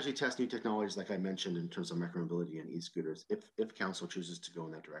potentially test new technologies like I mentioned in terms of micromobility and e-scooters if council chooses to go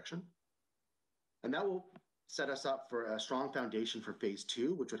in that direction. And that will set us up for a strong foundation for phase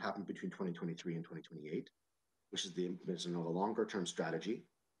two, which would happen between 2023 and 2028, which is the implementation of a longer term strategy.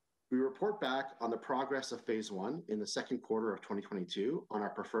 We report back on the progress of phase one in the second quarter of 2022 on our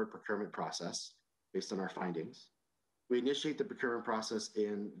preferred procurement process based on our findings. We initiate the procurement process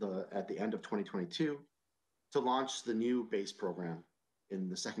at the end of 2022 to launch the new base program in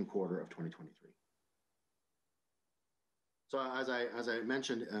the second quarter of 2023. So as I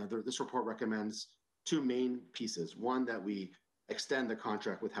mentioned, this report recommends two main pieces. One, that we extend the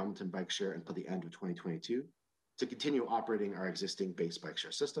contract with Hamilton Bike Share until the end of 2022 to continue operating our existing base bike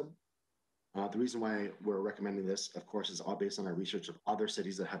share system. The reason why we're recommending this, of course, is all based on our research of other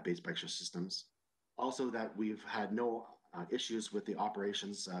cities that have base bike share systems. Also that we've had no issues with the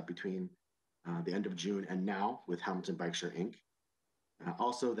operations between the end of June and now with Hamilton Bike Share Inc.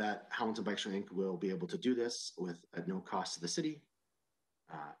 Also that Hamilton Bike Share Inc. will be able to do this at no cost to the city.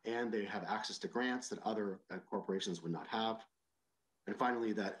 And they have access to grants that other corporations would not have. And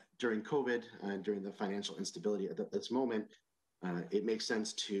finally, that during COVID and during the financial instability at this moment, it makes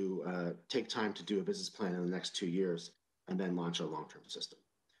sense to take time to do a business plan in the next 2 years and then launch a long-term system.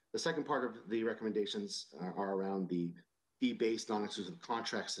 The second part of the recommendations are around the fee-based non-exclusive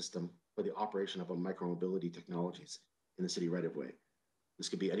contract system for the operation of a micromobility technologies in the city right-of-way. This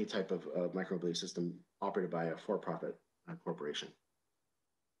could be any type of micromobility system operated by a for-profit corporation.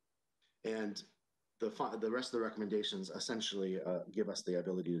 And the rest of the recommendations essentially give us the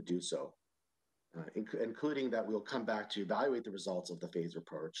ability to do so, including that we'll come back to evaluate the results of the phased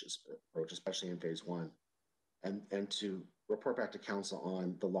approach, especially in phase one, and to report back to council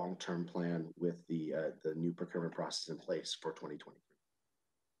on the long-term plan with the new procurement process in place for 2023.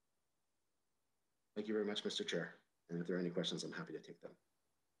 Thank you very much, Mr. Chair. And if there are any questions, I'm happy to take them.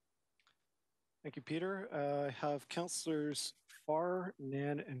 Thank you, Peter. I have Councillors Farr,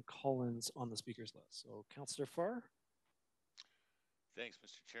 Nan, and Collins on the speakers list. So, Councillor Farr. Thanks,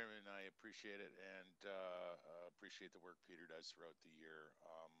 Mr. Chairman. I appreciate it and appreciate the work Peter does throughout the year.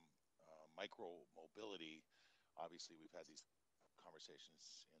 Micro mobility, obviously, we've had these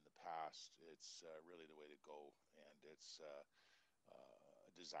conversations in the past. It's really the way to go, and it's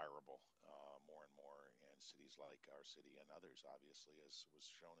desirable more and more in cities like our city and others, obviously, as was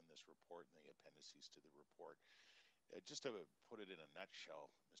shown in this report and the appendices to the report. Just to put it in a nutshell,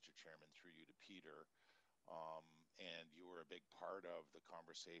 Mr. Chairman, through you to Peter, and you were a big part of the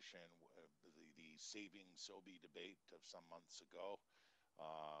conversation, the Saving Sobe debate of some months ago,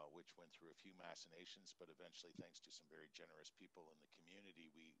 which went through a few machinations, but eventually, thanks to some very generous people in the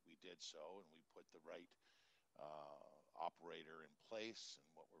community, we did so, and we put the right operator in place.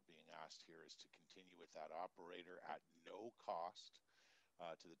 And what we're being asked here is to continue with that operator at no cost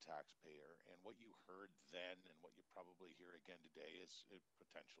to the taxpayer. And what you heard then and what you probably hear again today is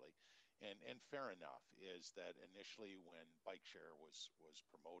potentially, and fair enough, is that initially when bike share was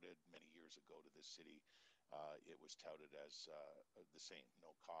promoted many years ago to this city, it was touted as the same,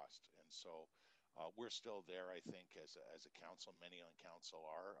 no cost. And so we're still there, I think, as a council. Many on council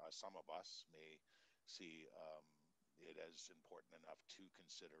are. Some of us may see it is important enough to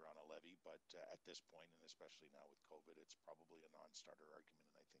consider on a levy, but at this point, and especially now with COVID, it's probably a non-starter argument,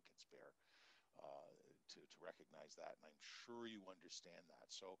 and I think it's fair to recognize that, and I'm sure you understand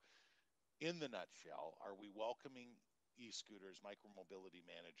that. So in the nutshell, are we welcoming e-scooters, micromobility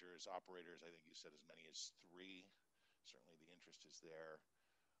managers, operators? I think you said as many as 3. Certainly the interest is there.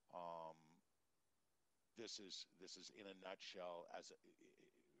 This is in a nutshell, as a,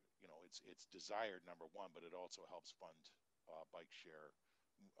 you know, it's desired, number one, but it also helps fund bike share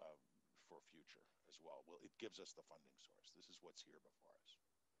for future as well. Well, it gives us the funding source. This is what's here before us.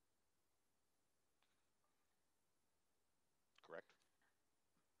 Correct?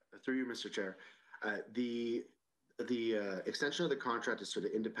 Through you, Mr. Chair. The extension of the contract is sort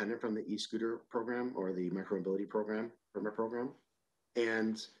of independent from the e-scooter program or the micromobility program, permit program.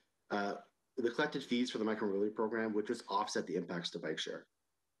 And the collected fees for the micromobility program would just offset the impacts to bike share.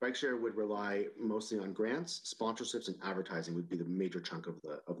 Bike share would rely mostly on grants, sponsorships, and advertising would be the major chunk of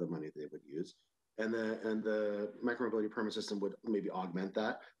the money they would use. And the micromobility permit system would maybe augment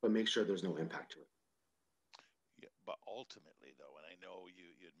that, but make sure there's no impact to it. Yeah, but ultimately, though, and I know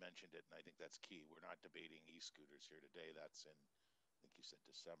you had mentioned it, and I think that's key. We're not debating e-scooters here today. That's in, I think you said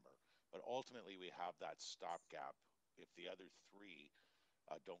December. But ultimately, we have that stopgap if the other 3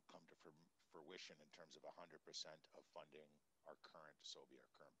 don't come to fruition in terms of 100% of funding our current SOBI, our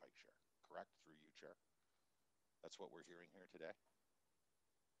current bike share. Correct? Through you, Chair. That's what we're hearing here today.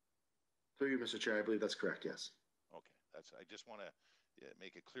 Through you, Mr. Chair, I believe that's correct. Yes. Okay. I just want to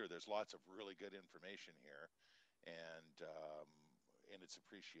make it clear. There's lots of really good information here, and it's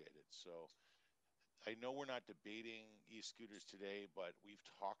appreciated. So I know we're not debating e-scooters today, but we've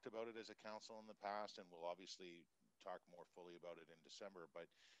talked about it as a council in the past, and we'll obviously talk more fully about it in December. But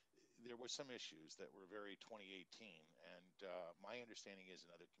there were some issues that were very 2018, and my understanding is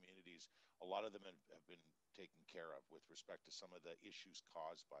in other communities, a lot of them have been taken care of with respect to some of the issues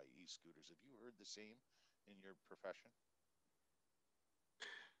caused by e-scooters. Have you heard the same in your profession?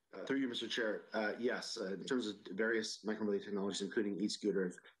 Through you, Mr. Chair, yes. In terms of various micromobility technologies, including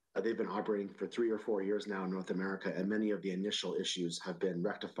e-scooters, they've been operating for 3 or 4 years now in North America, and many of the initial issues have been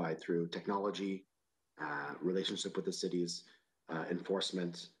rectified through technology, relationship with the cities,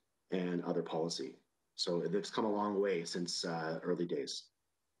 enforcement, and other policy. So it's come a long way since early days.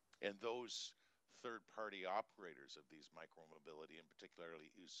 And those third-party operators of these micromobility, and particularly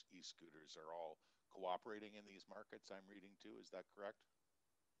e-scooters, are all cooperating in these markets, I'm reading too. Is that correct?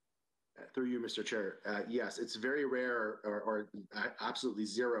 Through you, Mr. Chair. Yes, it's very rare or absolutely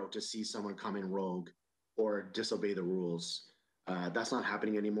zero to see someone come in rogue or disobey the rules. That's not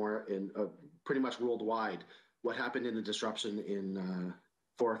happening anymore in pretty much worldwide. What happened in the disruption in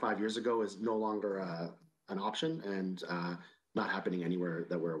 4 or 5 years ago is no longer an option and not happening anywhere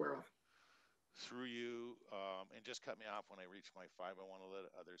that we're aware of. Through you, and just cut me off when I reach my 5. I want to let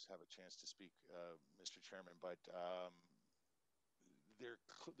others have a chance to speak, Mr. Chairman, but there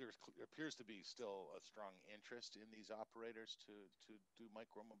appears to be still a strong interest in these operators to do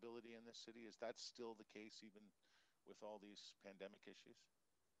micromobility in this city. Is that still the case even with all these pandemic issues?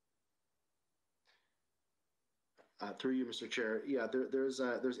 Through you, Mr. Chair. Yeah, there's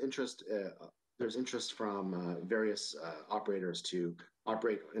interest. There's interest from various operators to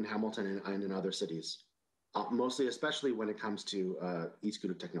operate in Hamilton and in other cities, mostly, especially when it comes to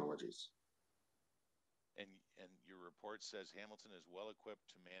e-scooter technologies. And your report says Hamilton is well equipped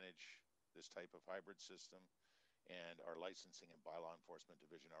to manage this type of hybrid system, and our licensing and bylaw enforcement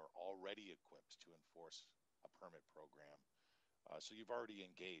division are already equipped to enforce a permit program. So you've already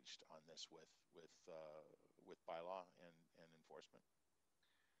engaged on this with bylaw and enforcement.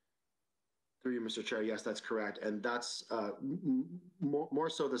 Through you, Mr. Chair, yes, that's correct, and that's more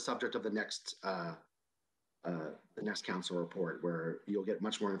so the subject of the next council report, where you'll get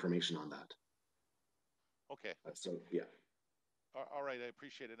much more information on that. Okay. So yeah. All right, I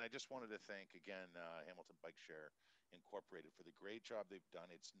appreciate it. And I just wanted to thank again Hamilton Bike Share Incorporated for the great job they've done.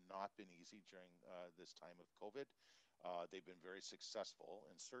 It's not been easy during this time of COVID. They've been very successful,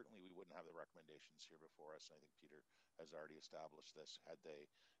 and certainly we wouldn't have the recommendations here before us. And I think Peter has already established this had they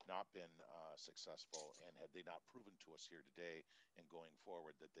not been successful, and had they not proven to us here today and going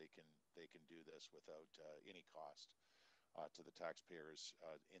forward that they can do this without any cost to the taxpayers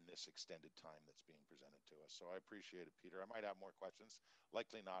in this extended time that's being presented to us. So I appreciate it, Peter. I might have more questions.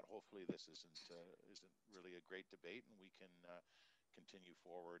 Likely not. Hopefully this isn't really a great debate, and we can continue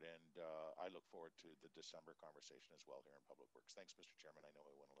forward. And I look forward to the December conversation as well here in Public Works. Thanks, Mr. Chairman. I know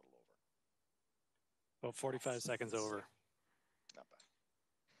I went a little over. About 45 seconds over. Not bad.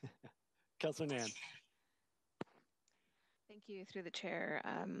 Councilor Nan. Thank you, through the chair.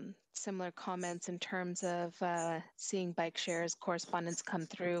 Similar comments in terms of seeing bike shares correspondence come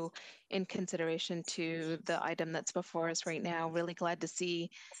through in consideration to the item that's before us right now. Really glad to see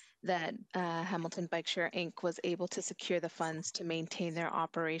that Hamilton Bike Share Inc. was able to secure the funds to maintain their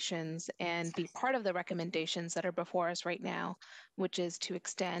operations and be part of the recommendations that are before us right now, which is to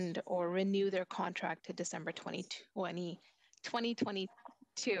extend or renew their contract to December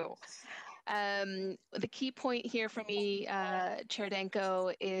 2022. The key point here for me, Chair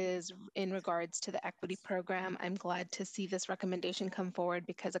Danko, is in regards to the equity program. I'm glad to see this recommendation come forward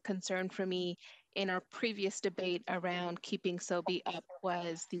because a concern for me in our previous debate around keeping SOBI up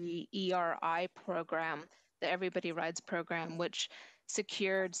was the ERI program, the Everybody Rides program, which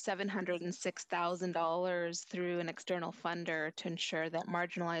secured $706,000 through an external funder to ensure that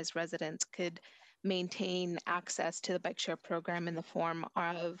marginalized residents could maintain access to the bike share program in the form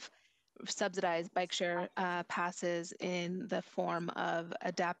of subsidized bike share passes in the form of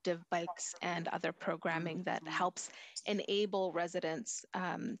adaptive bikes and other programming that helps enable residents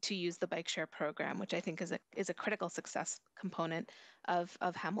to use the bike share program, which I think is a critical success component of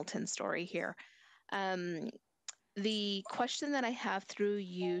Hamilton's story here. The question that I have through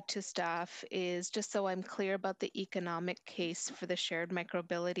you to staff is just so I'm clear about the economic case for the shared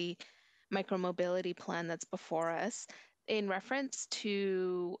micromobility plan that's before us. In reference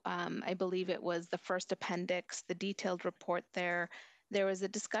to, I believe it was the first appendix, the detailed report there was a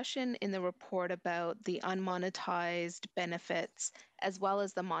discussion in the report about the unmonetized benefits as well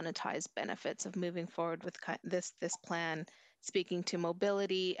as the monetized benefits of moving forward with this plan, speaking to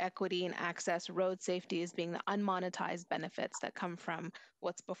mobility, equity, and access, road safety as being the unmonetized benefits that come from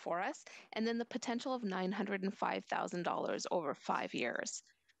what's before us, and then the potential of $905,000 over 5 years.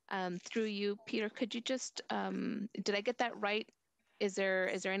 Through you, Peter, could you just, did I get that right? Is there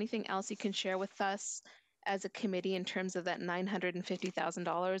anything else you can share with us as a committee in terms of that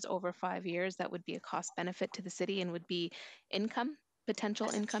 $950,000 over 5 years that would be a cost benefit to the city and would be potential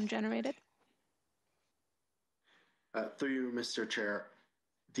income generated? Through you, Mr. Chair,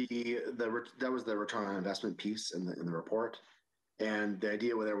 that was the return on investment piece in the report. And the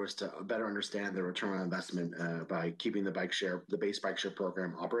idea there was to better understand the return on investment by keeping the base bike share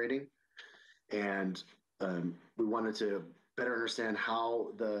program operating. And we wanted to better understand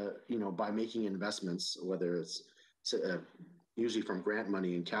how by making investments, whether it's usually from grant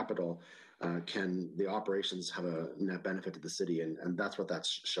money and capital, can the operations have a net benefit to the city? And that's what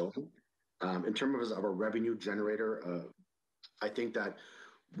that's showing. In terms of a revenue generator, I think that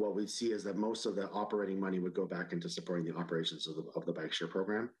what we see is that most of the operating money would go back into supporting the operations of the bike share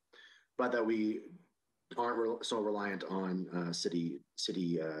program, but that we aren't so reliant on city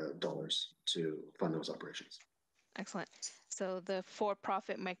dollars to fund those operations. Excellent. So the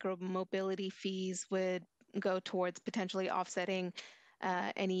for-profit micromobility fees would go towards potentially offsetting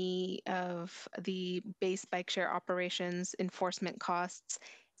any of the base bike share operations enforcement costs,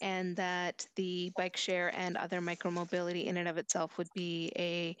 and that the bike share and other micromobility in and of itself would be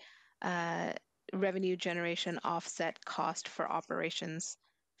a revenue generation offset cost for operations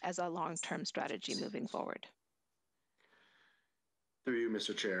as a long-term strategy moving forward. Through you,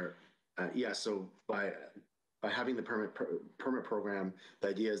 Mr. Chair. So by having the permit program, the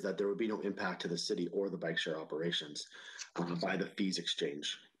idea is that there would be no impact to the city or the bike share operations by the fees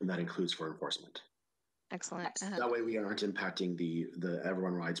exchange, and that includes for enforcement. Excellent. That way we aren't impacting the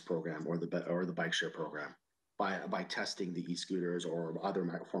Everyone Rides program or the bike share program by testing the e-scooters or other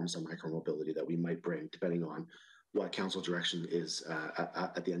forms of micromobility that we might bring, depending on what council direction is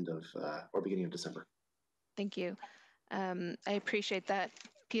at the end of or beginning of December. Thank you. I appreciate that,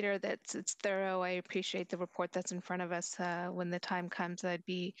 Peter. It's thorough. I appreciate the report that's in front of us. When the time comes, I'd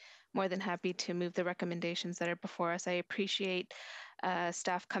be more than happy to move the recommendations that are before us. I appreciate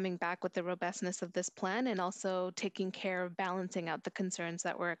staff coming back with the robustness of this plan and also taking care of balancing out the concerns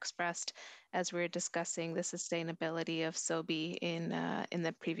that were expressed as we were discussing the sustainability of SOBI in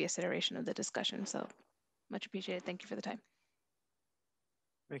the previous iteration of the discussion. So much appreciated. Thank you for the time.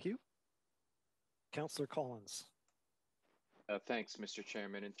 Thank you. Councillor Collins. Thanks, Mr.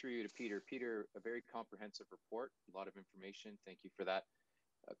 Chairman, and through you to Peter. Peter, a very comprehensive report, a lot of information. Thank you for that.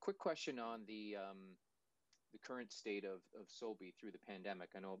 A quick question on the current state of SOBI through the pandemic.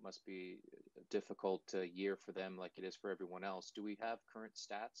 I know it must be a difficult year for them like it is for everyone else. Do we have current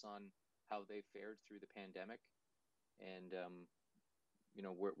stats on how they fared through the pandemic and,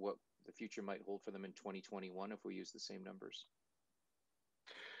 what the future might hold for them in 2021 if we use the same numbers?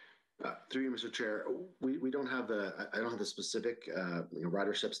 Through you, Mr. Chair, we don't have I don't have the specific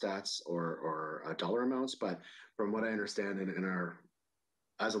ridership stats or dollar amounts, but from what I understand in our,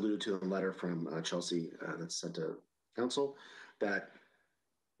 as alluded to in the letter from Chelsea that's sent to council, that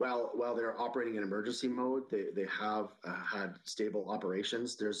while they're operating in emergency mode, they have had stable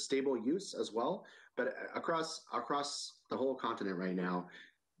operations. There's stable use as well, but across the whole continent right now,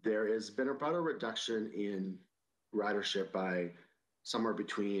 there has been about a reduction in ridership by somewhere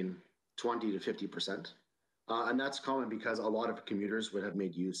between 20 to 50%. And that's common because a lot of commuters would have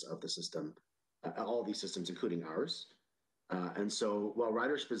made use of the system, all these systems, including ours. And so while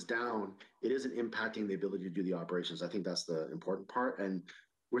ridership is down, it isn't impacting the ability to do the operations. I think that's the important part. And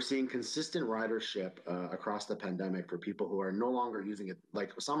we're seeing consistent ridership across the pandemic for people who are no longer using it.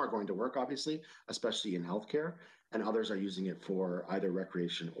 Like some are going to work, obviously, especially in healthcare, and others are using it for either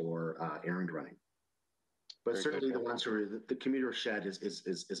recreation or errand running. But Very certainly good. the ones who are, the commuter shed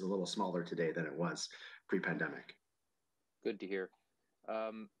is a little smaller today than it was pre-pandemic. Good to hear.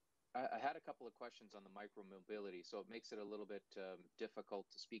 I had a couple of questions on the micromobility, so it makes it a little bit difficult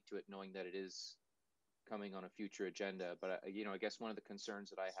to speak to it, knowing that it is coming on a future agenda. But I guess one of the concerns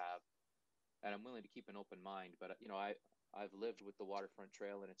that I have, and I'm willing to keep an open mind, but I've lived with the Waterfront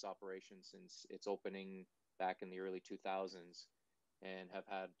Trail and its operation since its opening back in the early 2000s, and have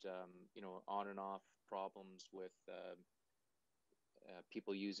had on and off problems with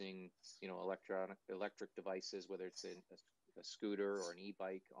people using electric devices, whether it's a scooter or an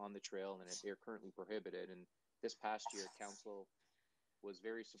e-bike on the trail, and they're currently prohibited. And this past year, council was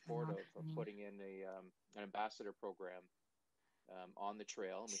very supportive of putting in an ambassador program on the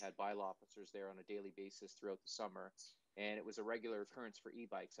trail, and we had bylaw officers there on a daily basis throughout the summer. And it was a regular occurrence for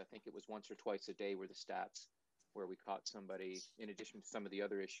e-bikes. I think it was once or twice a day were the stats where we caught somebody, in addition to some of the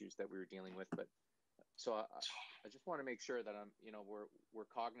other issues that we were dealing with. But so I just want to make sure that we're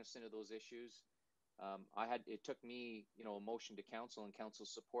cognizant of those issues. It took me, a motion to council and council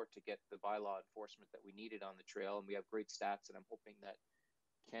support to get the bylaw enforcement that we needed on the trail. And we have great stats, and I'm hoping that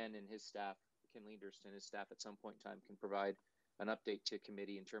Ken Leenders and his staff at some point in time can provide an update to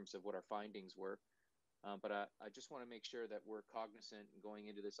committee in terms of what our findings were. But I just want to make sure that we're cognizant and going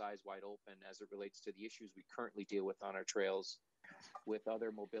into this eyes wide open as it relates to the issues we currently deal with on our trails with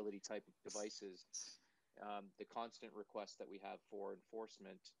other mobility type of devices, the constant requests that we have for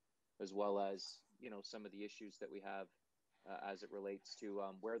enforcement, as well as, some of the issues that we have as it relates to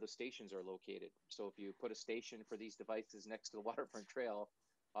where the stations are located. So if you put a station for these devices next to the Waterfront Trail,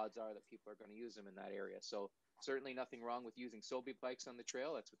 odds are that people are going to use them in that area. So certainly nothing wrong with using Sobi bikes on the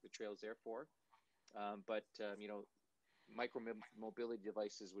trail. That's what the trail's there for. But micro mobility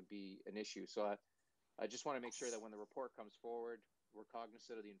devices would be an issue. So I just want to make sure that when the report comes forward, we're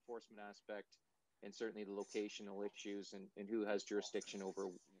cognizant of the enforcement aspect and certainly the locational issues and who has jurisdiction over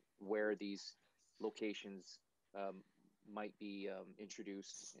where these locations might be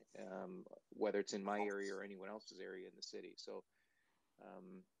introduced, whether it's in my area or anyone else's area in the city. So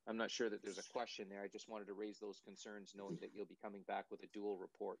I'm not sure that there's a question there. I just wanted to raise those concerns, knowing that you'll be coming back with a dual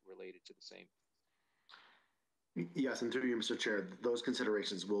report related to the same. Yes, and through you, Mr. Chair, those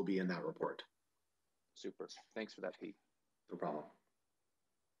considerations will be in that report. Super. Thanks for that, Pete. No problem.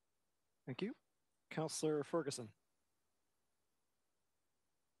 Thank you. Councillor Ferguson.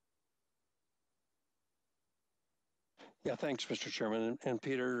 Yeah, thanks, Mr. Chairman. And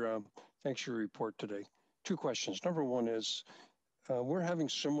Peter, thanks for your report today. Two questions. Number one is, we're having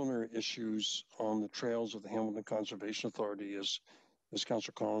similar issues on the trails of the Hamilton Conservation Authority as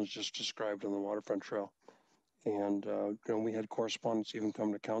Councillor Collins just described on the Waterfront Trail. And we had correspondence even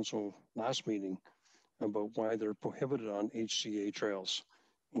come to council last meeting about why they're prohibited on HCA trails.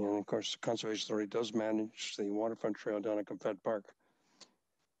 And of course, the Conservation Authority does manage the Waterfront Trail down at Confed Park.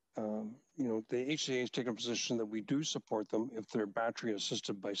 The HCA has taken a position that we do support them if they're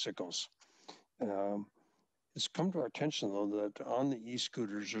battery-assisted bicycles. It's come to our attention, though, that on the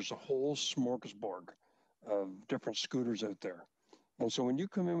e-scooters, there's a whole smorgasbord of different scooters out there. And so when you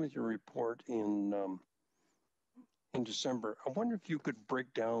come in with your report in December, I wonder if you could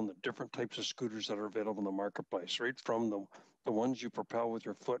break down the different types of scooters that are available in the marketplace, right from the ones you propel with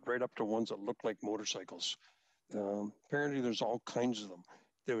your foot right up to ones that look like motorcycles. Apparently, there's all kinds of them.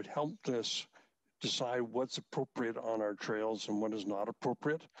 They would help us decide what's appropriate on our trails and what is not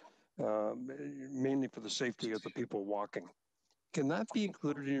appropriate, mainly for the safety of the people walking. Can that be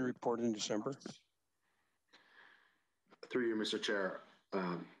included in your report in December? Through you, Mr. Chair.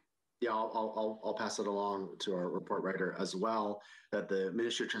 Yeah, I'll pass it along to our report writer as well, that the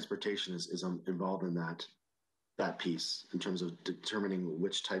Ministry of Transportation is involved in that piece in terms of determining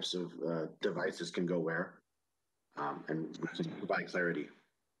which types of devices can go where, and provide clarity.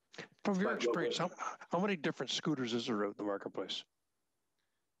 From your experience, how many different scooters is there out in the marketplace?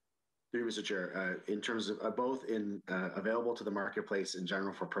 Through you, Mr. Chair, in terms of both available to the marketplace in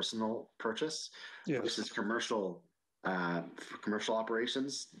general for personal purchase, yes, versus commercial For commercial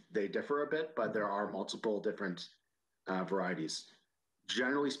operations, they differ a bit, but there are multiple different varieties.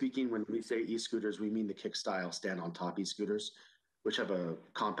 Generally speaking, when we say e-scooters, we mean the kick-style stand-on-top e-scooters, which have a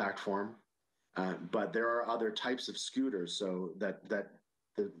compact form. But there are other types of scooters, so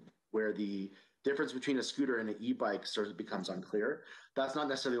where the difference between a scooter and an e-bike sort of becomes unclear. That's not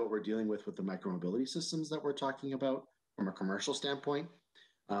necessarily what we're dealing with the micromobility systems that we're talking about from a commercial standpoint.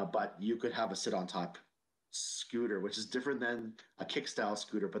 But you could have a sit-on-top scooter, which is different than a kick-style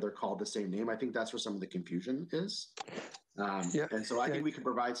scooter, but they're called the same name. I think that's where some of the confusion is. And so I think we can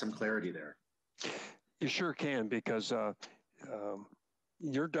provide some clarity there. You sure can, because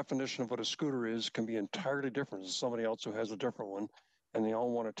your definition of what a scooter is can be entirely different than somebody else who has a different one, and they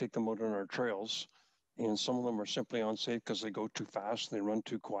all want to take them out on our trails. And some of them are simply unsafe because they go too fast and they run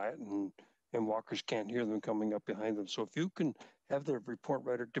too quiet, and walkers can't hear them coming up behind them. So if you can have the report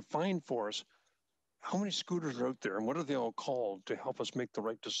writer define for us how many scooters are out there and what are they all called to help us make the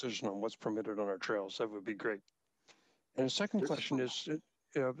right decision on what's permitted on our trails, that would be great. And the second question is,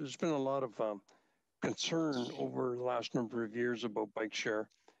 there's been a lot of concern over the last number of years about bike share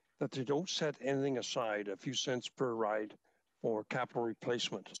that they don't set anything aside, a few cents per ride, for capital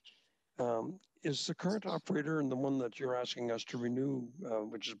replacement. Is the current operator and the one that you're asking us to renew,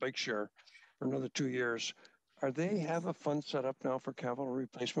 which is bike share, for another 2 years, are they have a fund set up now for capital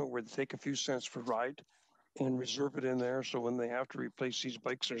replacement where they take a few cents per ride and reserve it in there so when they have to replace these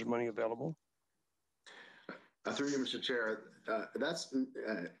bikes, there's money available? Through you, Mr. Chair, that's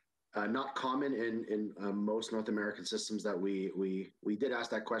not common in most North American systems that we did ask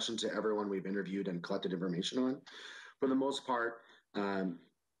that question to everyone we've interviewed and collected information on. For the most part,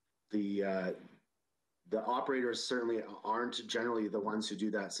 the operators certainly aren't generally the ones who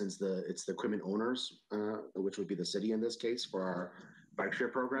do that, since it's the equipment owners, which would be the city in this case for our bike share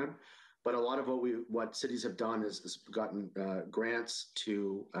program. But a lot of what cities have done is gotten grants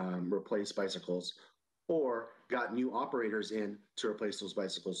to replace bicycles, or got new operators in to replace those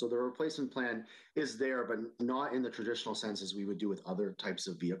bicycles. So the replacement plan is there, but not in the traditional sense as we would do with other types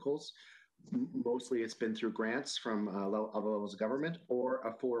of vehicles. Mostly it's been through grants from other levels of government, or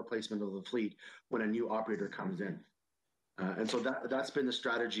a full replacement of the fleet when a new operator comes in. And so that's been the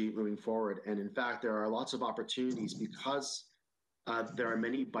strategy moving forward. And in fact, there are lots of opportunities because there are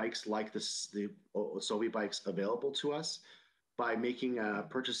many bikes like the Sobi bikes available to us. By making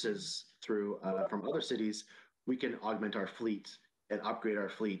purchases through from other cities, we can augment our fleet and upgrade our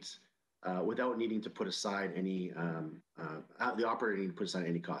fleet without needing to put aside any, the operator needing to put aside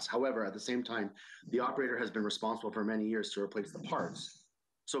any costs. However, at the same time, the operator has been responsible for many years to replace the parts.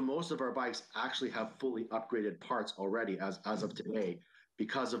 So most of our bikes actually have fully upgraded parts already as of today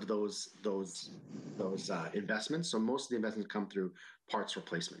because of those investments. So most of the investments come through parts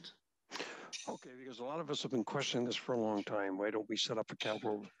replacement. Okay, because a lot of us have been questioning this for a long time. Why don't we set up a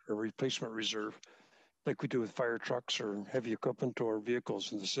capital or replacement reserve like we do with fire trucks or heavy equipment or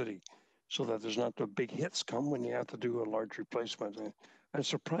vehicles in the city, so that there's not the big hits come when you have to do a large replacement? And I'm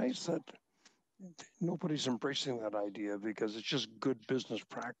surprised that nobody's embracing that idea, because it's just good business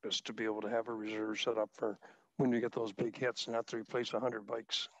practice to be able to have a reserve set up for when you get those big hits and have to replace 100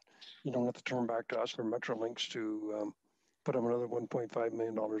 bikes. You don't have to turn back to us for Metrolinx to put up another $1.5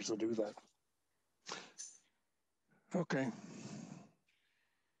 million to do that. Okay.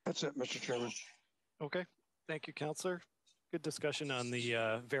 That's it, Mr. Chairman. Okay. Thank you, Councillor. Good discussion on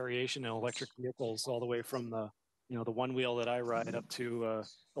the variation in electric vehicles, all the way from the one wheel that I ride up to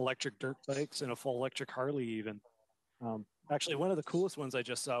electric dirt bikes and a full electric Harley even. Actually, one of the coolest ones I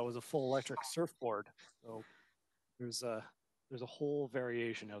just saw was a full electric surfboard. So there's a whole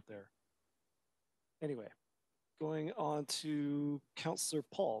variation out there. Anyway, going on to Councillor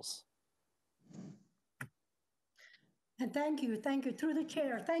Pauls. And thank you through the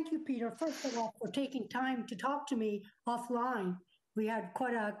chair. Thank you, Peter, first of all, for taking time to talk to me offline. We had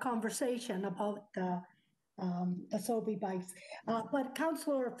quite a conversation about the Sobi bikes. But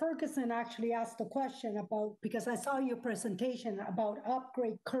Councillor Ferguson actually asked a question about, because I saw your presentation about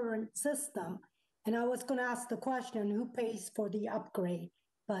upgrade current system, and I was going to ask the question, who pays for the upgrade?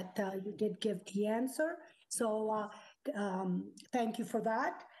 But you did give the answer. So thank you for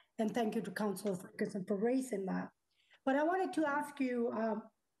that. And thank you to Councillor Ferguson for raising that. But I wanted to ask you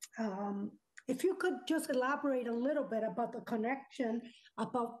if you could just elaborate a little bit about the connection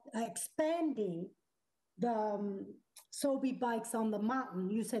about expanding the Sobi bikes on the mountain.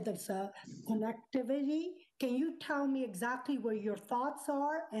 You said there's a connectivity. Can you tell me exactly where your thoughts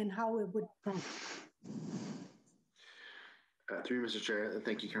are and how it would come? Through you, Mr. Chair,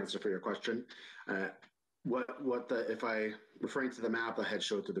 thank you, Councillor, for your question. If I referring to the map I had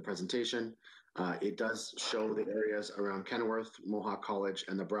showed through the presentation, it does show the areas around Kenilworth, Mohawk College,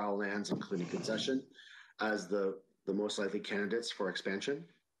 and the Brow lands, including concession, as the most likely candidates for expansion.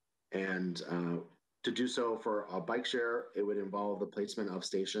 And to do so for a bike share, it would involve the placement of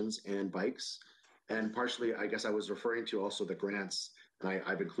stations and bikes. And partially, I guess I was referring to also the grants, and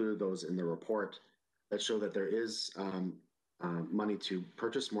I've included those in the report that show that there is money to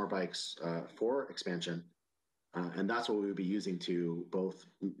purchase more bikes for expansion. And that's what we would be using to both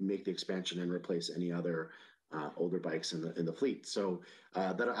make the expansion and replace any other older bikes in the fleet. So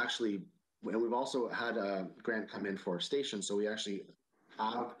that'll actually, and we've also had a grant come in for stations. So we actually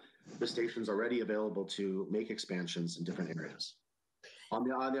have the stations already available to make expansions in different areas. On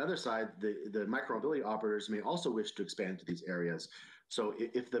the other side, the micromobility operators may also wish to expand to these areas. So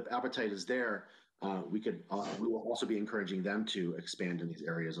if the appetite is there, we will also be encouraging them to expand in these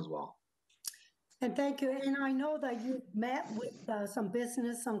areas as well. And thank you. And I know that you met with some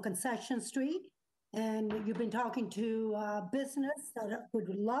business on Concession Street, and you've been talking to business that would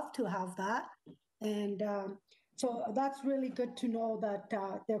love to have that. And so that's really good to know that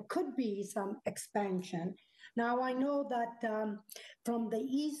there could be some expansion. Now, I know that from the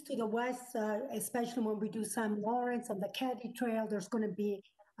east to the west, especially when we do St. Lawrence and the Caddy Trail, there's going to be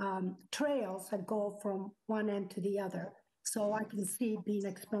trails that go from one end to the other. So I can see it being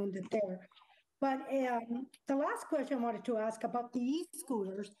expanded there. But the last question I wanted to ask about the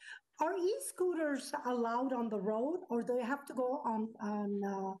e-scooters, are e-scooters allowed on the road, or do they have to go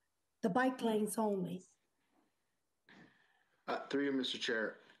on the bike lanes only? Through you, Mr.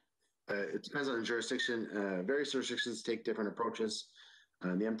 Chair, it depends on the jurisdiction. Various jurisdictions take different approaches.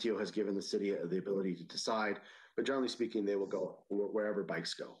 The MTO has given the city the ability to decide, but generally speaking, they will go wherever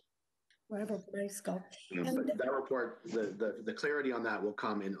bikes go. Wherever bikes go. But that report, the clarity on that will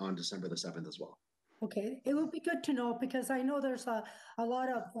come in on December the 7th as well. Okay, it would be good to know, because I know there's a lot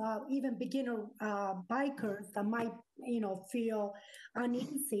of even beginner bikers that might, feel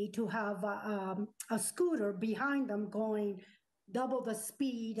uneasy to have a scooter behind them going double the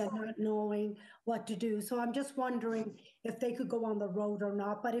speed and not knowing what to do. So I'm just wondering if they could go on the road or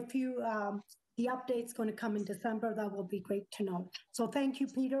not. But if the update's going to come in December, that will be great to know. So thank you,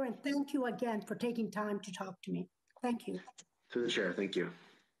 Peter, and thank you again for taking time to talk to me. Thank you. Through the chair, thank you.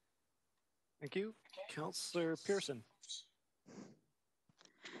 Thank you. Councillor Pearson.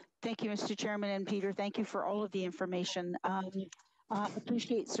 Thank you, Mr. Chairman, and Peter, thank you for all of the information.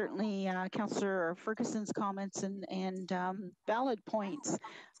 Appreciate certainly Councillor Ferguson's comments and valid points.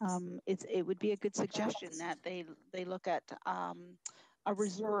 It would be a good suggestion that they look at a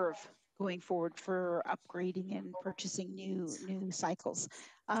reserve going forward for upgrading and purchasing new cycles.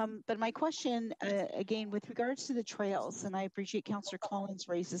 But my question, again, with regards to the trails, and I appreciate Councillor Collins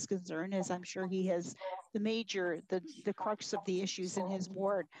raised this concern, as I'm sure he has the crux of the issues in his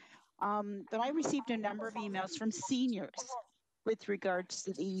ward. But I received a number of emails from seniors with regards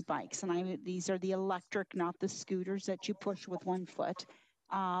to the e-bikes, and these are the electric, not the scooters that you push with one foot.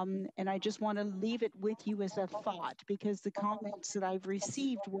 And I just want to leave it with you as a thought, because the comments that I've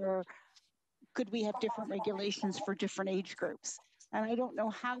received were, could we have different regulations for different age groups? And I don't know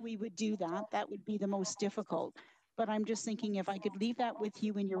how we would do that. That would be the most difficult. But I'm just thinking if I could leave that with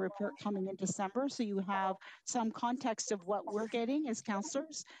you in your report coming in December, so you have some context of what we're getting as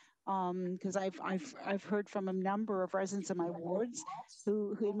councillors. Because I've heard from a number of residents in my wards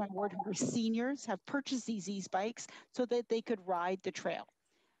who in my ward who are seniors have purchased these e-bikes so that they could ride the trail.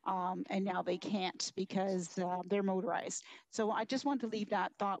 And now they can't because they're motorized. So I just want to leave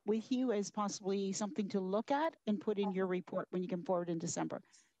that thought with you as possibly something to look at and put in your report when you come forward in December.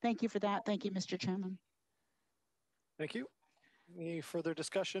 Thank you for that. Thank you, Mr. Chairman. Thank you. Any further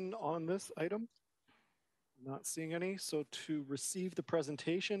discussion on this item? Not seeing any. So to receive the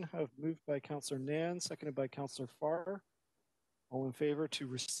presentation, have moved by Councillor Nan, seconded by Councillor Farr. All in favor to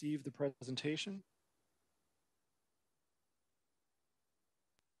receive the presentation?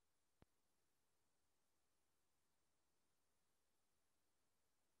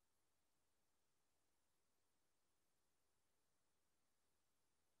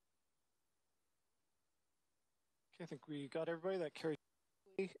 Okay, I think we got everybody. That carries.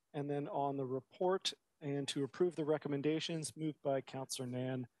 And then on the report, and to approve the recommendations, moved by Councillor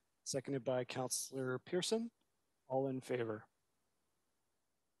Nan, seconded by Councillor Pearson. All in favor?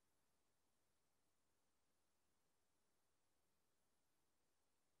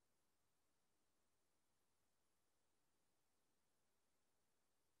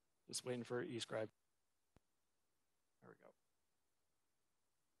 Just waiting for eScribe. There we go.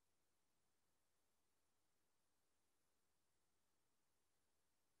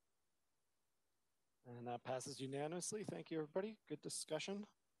 And that passes unanimously. Thank you, everybody. Good discussion.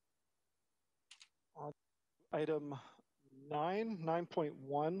 On item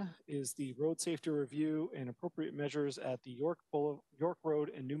 9.1 is the road safety review and appropriate measures at the York Road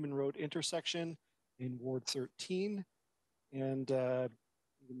and Newman Road intersection in Ward 13. And the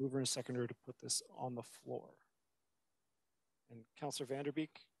mover and seconder to put this on the floor. And Councillor Vanderbeek,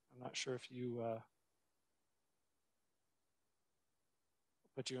 I'm not sure if you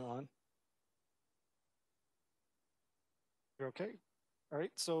put you on. You're okay. All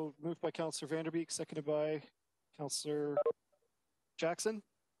right, so moved by Councillor Vanderbeek, seconded by Councillor Jackson.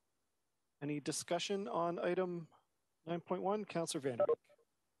 Any discussion on item 9.1? Councillor Vanderbeek.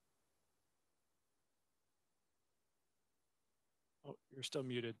 Oh, you're still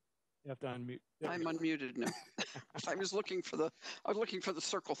muted. You have to unmute. I'm unmuted now. I was looking for the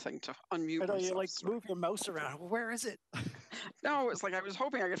circle thing to unmute. I know myself. you like Sorry. move your mouse around. Well, where is it? No, it's like I was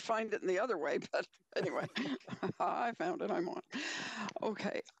hoping I could find it in the other way, but anyway, I found it. I'm on.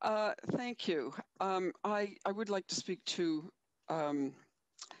 Okay, thank you. I would like to speak to item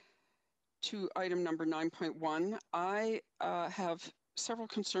number 9.1. I have several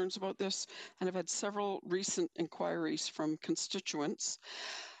concerns about this, and I've had several recent inquiries from constituents.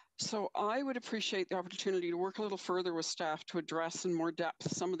 So I would appreciate the opportunity to work a little further with staff to address in more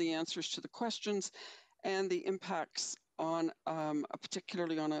depth some of the answers to the questions and the impacts on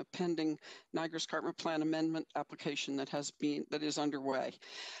particularly on a pending Niagara Escarpment Plan amendment application that is underway.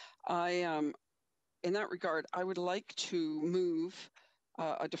 In that regard, I would like to move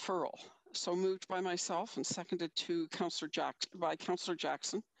a deferral. So moved by myself and seconded to by Councillor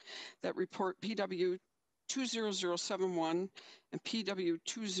Jackson, that report PW 20071 and PW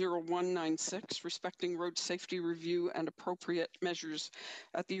 20196 respecting road safety review and appropriate measures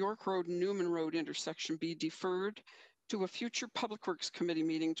at the York Road and Newman Road intersection be deferred to a future Public Works Committee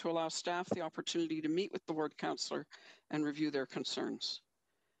meeting to allow staff the opportunity to meet with the ward councillor and review their concerns.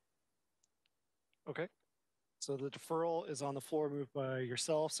 Okay. So the deferral is on the floor, moved by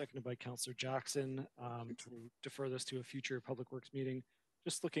yourself, seconded by Councillor Jackson, to defer this to a future Public Works meeting.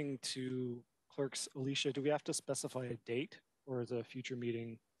 Just looking to clerks, Alicia, do we have to specify a date, or is a future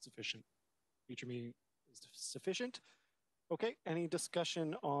meeting sufficient? Future meeting is sufficient. Okay, any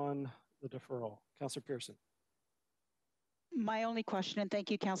discussion on the deferral? Councillor Pearson. My only question, and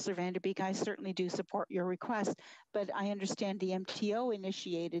thank you, Councillor Vanderbeek, I certainly do support your request, but I understand the MTO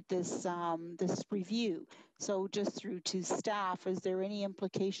initiated this this review. So just through to staff, is there any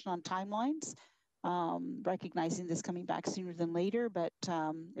implication on timelines? Recognizing this coming back sooner than later, but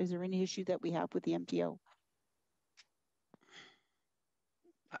is there any issue that we have with the MTO?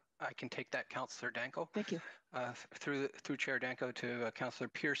 I can take that, Councillor Danko. Thank you. Through Chair Danko to Councillor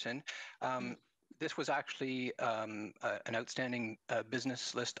Pearson. This was actually an outstanding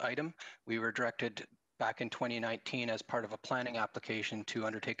business list item. We were directed back in 2019 as part of a planning application to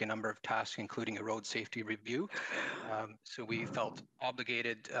undertake a number of tasks, including a road safety review. So we felt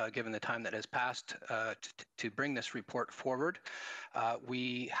obligated, given the time that has passed, to bring this report forward.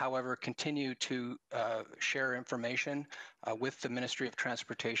 We, however, continue to share information with the Ministry of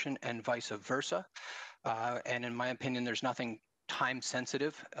Transportation and vice versa. And in my opinion, there's nothing time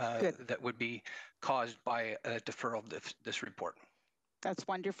sensitive that would be caused by a deferral of this report. That's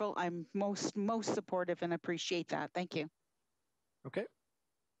wonderful. I'm most supportive and appreciate that. Thank you. Okay.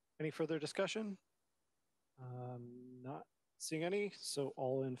 Any further discussion? Not seeing any. So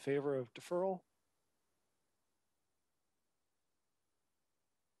all in favor of deferral?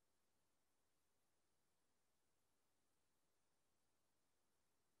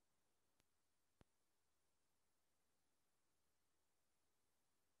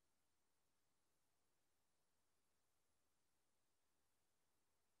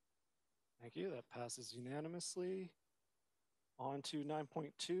 Thank you. That passes unanimously. On to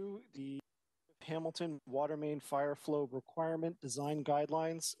 9.2, the Hamilton water main fire flow requirement design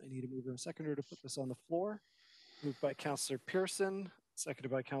guidelines. I need a mover and seconder to put this on the floor. Moved by Councillor Pearson, seconded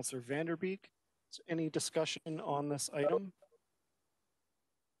by Councillor Vanderbeek. Is there any discussion on this item?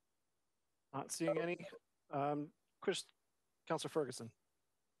 Not seeing any. Councillor Ferguson.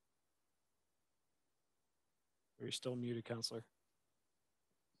 Are you still muted, Councillor?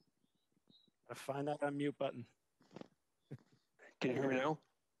 Gotta find that unmute button. Can you hear me now?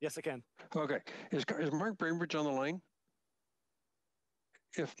 Yes, I can. Okay. Is Mark Bainbridge on the line?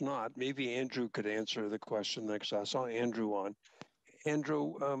 If not, maybe Andrew could answer the question next. I saw Andrew on.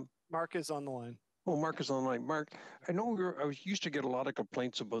 Andrew. Mark is on the line. Oh, Mark is on the line. Mark, I know I used to get a lot of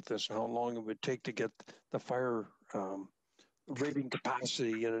complaints about this and how long it would take to get the fire rating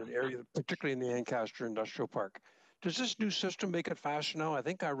capacity in an area, particularly in the Ancaster Industrial Park. Does this new system make it faster now? I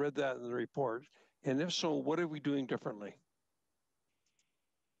think I read that in the report. And if so, what are we doing differently?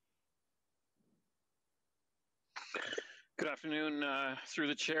 Good afternoon. Through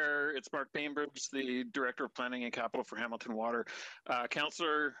the chair, it's Mark Bainbridge, the Director of Planning and Capital for Hamilton Water.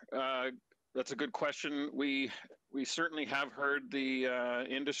 Councillor, that's a good question. We certainly have heard the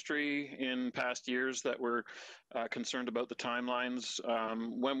industry in past years that were concerned about the timelines.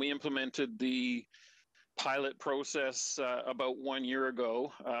 When we implemented the pilot process about 1 year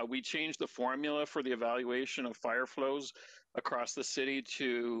ago, we changed the formula for the evaluation of fire flows across the city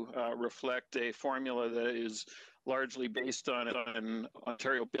to reflect a formula that is largely based on an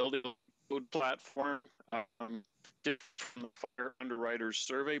Ontario Building Code platform, different from the Fire Underwriters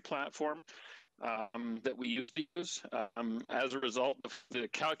Survey platform that we used to use. As a result of the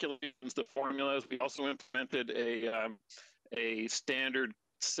calculations, the formulas, we also implemented a standard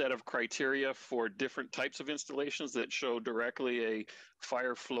set of criteria for different types of installations that show directly a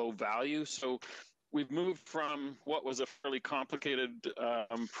fire flow value. So we've moved from what was a fairly complicated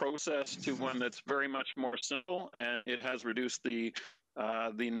process to one that's very much more simple, and it has reduced the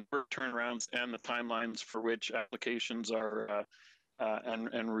number of turnarounds and the timelines for which applications are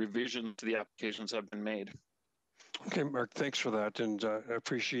and revisions to the applications have been made. Okay, Mark, thanks for that, and I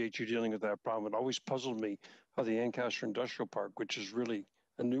appreciate you dealing with that problem. It always puzzled me how the Ancaster Industrial Park, which is really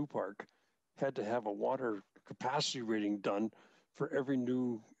a new park, had to have a water capacity rating done for every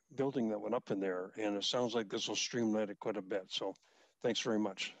new building that went up in there, and it sounds like this will streamline it quite a bit. So thanks very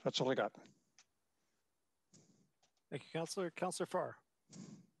much. That's all I got. Thank you, Councillor. Councillor Farr.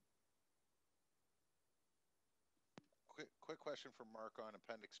 Quick question for Mark on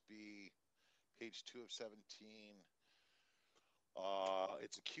Appendix B, page 2 of 17.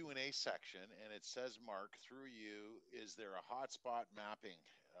 It's a Q&A section, and it says, Mark, through you, is there a hotspot mapping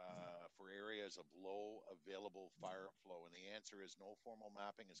for areas of low available fire flow? And the answer is no formal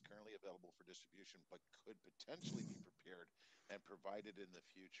mapping is currently available for distribution, but could potentially be prepared and provided in the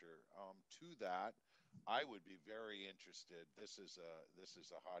future. To that, I would be very interested. This is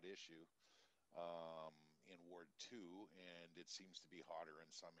a hot issue in Ward 2, and it seems to be hotter in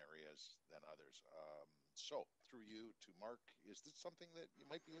some areas than others. So through you to Mark, is this something that you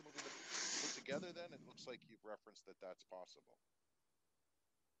might be able to put together then? It looks like you've referenced that that's possible.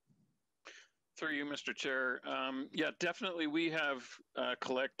 Through you, Mr. Chair. Yeah, definitely we have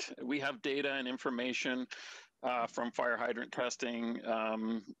data and information from fire hydrant testing.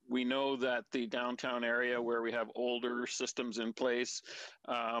 We know that the downtown area where we have older systems in place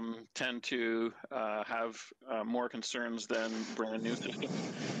tend to have more concerns than brand new systems.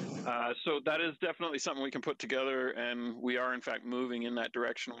 So that is definitely something we can put together, and we are in fact moving in that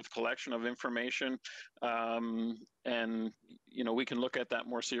direction with collection of information. And we can look at that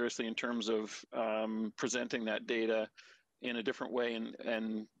more seriously in terms of presenting that data in a different way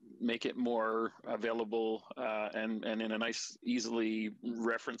and make it more available and in a nice, easily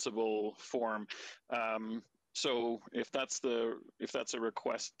referenceable form. So if that's a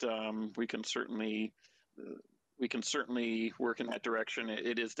request, we can certainly work in that direction.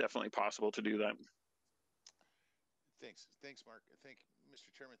 It is definitely possible to do that. Thanks, Mark. Mr.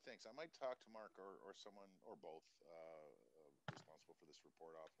 Chairman, thanks. I might talk to Mark or someone or both responsible for this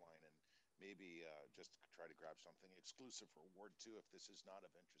report offline, and maybe just try to grab something exclusive for Ward 2 if this is not of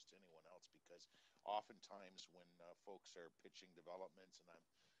interest to anyone else, because oftentimes when folks are pitching developments, and I'm,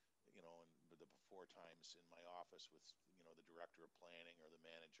 in the before times in my office with, the director of planning or the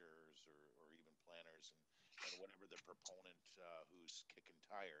managers or even planners and whatever the proponent who's kicking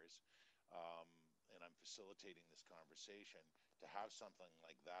tires, and I'm facilitating this conversation, to have something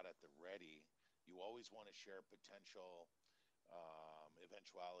like that at the ready, you always want to share potential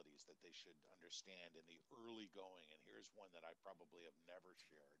eventualities that they should understand in the early going. And here's one that I probably have never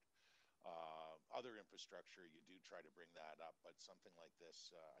shared. Other infrastructure, you do try to bring that up, but something like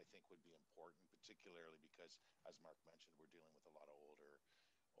this, I think would be important, particularly because, as Mark mentioned, we're dealing with a lot of older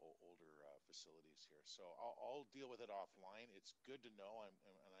facilities here. So I'll deal with it offline. It's good to know, and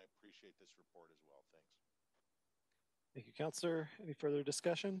I appreciate this report as well. Thanks. Thank you, Councillor. Any further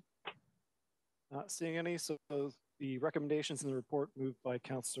discussion? Not seeing any. So the recommendations in the report moved by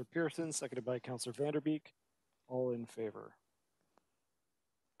Councillor Pearson, seconded by Councillor Vanderbeek. All in favor.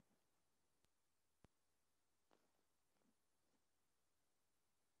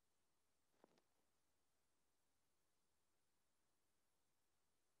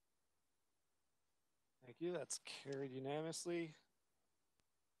 Thank you. That's carried unanimously.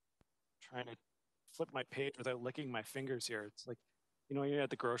 Trying to flip my page without licking my fingers here. It's like, you're at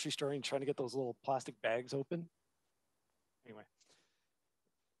the grocery store and trying to get those little plastic bags open. Anyway.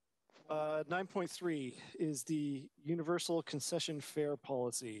 9.3 is the universal concession fare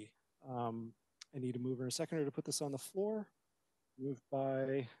policy. I need a mover and a seconder to put this on the floor. Moved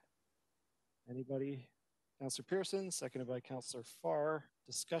by anybody? Councillor Pearson, seconded by Councillor Farr.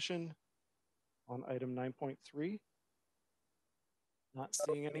 Discussion on item 9.3. Not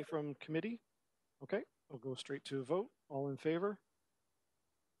seeing any from committee. Okay, we'll go straight to a vote. All in favor?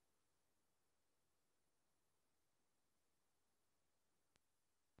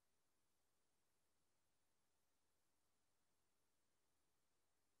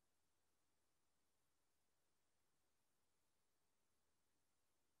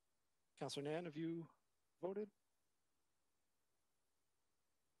 Councillor Nan, have you voted?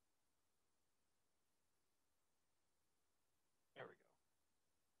 There we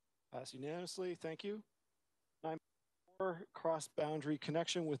go. Pass unanimously. Thank you. 9.4, cross-boundary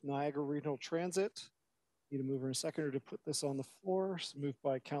connection with Niagara Regional Transit. Need a mover and seconder to put this on the floor. So moved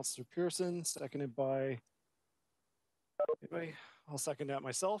by Councillor Pearson, seconded by anybody. I'll second that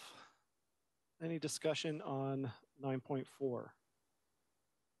myself. Any discussion on 9.4?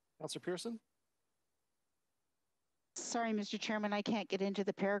 Councillor Pearson? Sorry, Mr. Chairman, I can't get into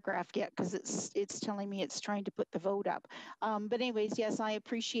the paragraph yet because it's telling me it's trying to put the vote up. But anyways, yes, I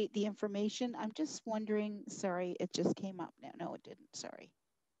appreciate the information. I'm just wondering, sorry, it just came up now. No, it didn't, sorry.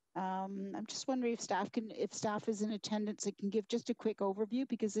 I'm just wondering if staff is in attendance, it can give just a quick overview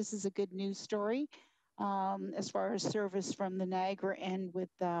because this is a good news story as far as service from the Niagara end with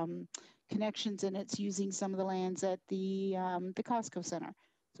connections, and it's using some of the lands at the Costco Center.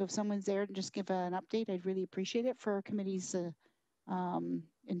 So if someone's there to just give an update, I'd really appreciate it for our committee's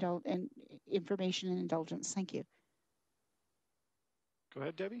information and indulgence. Thank you. Go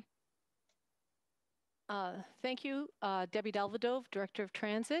ahead, Debbie. Thank you, Debbie Delvedove, Director of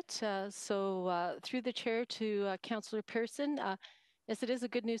Transit. Through the chair to Councillor Pearson, yes, it is a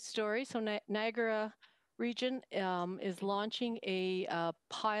good news story. So Niagara Region is launching a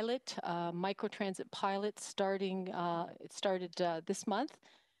pilot, microtransit pilot starting, it started this month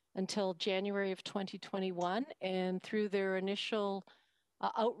until January of 2021. And through their initial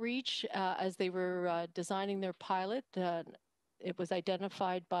outreach, as they were designing their pilot, it was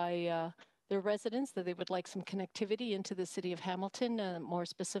identified by their residents that they would like some connectivity into the city of Hamilton, more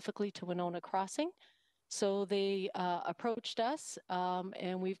specifically to Winona Crossing. So they approached us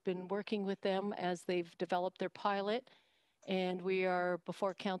and we've been working with them as they've developed their pilot. And we are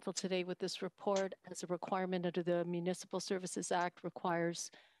before council today with this report as a requirement under the Municipal Services Act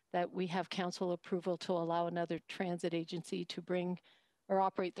requires that we have council approval to allow another transit agency to bring or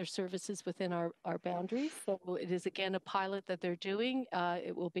operate their services within our boundaries. So it is again a pilot that they're doing.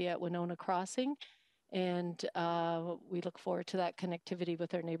 It will be at Winona Crossing. And we look forward to that connectivity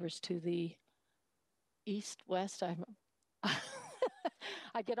with our neighbors to the east, west. I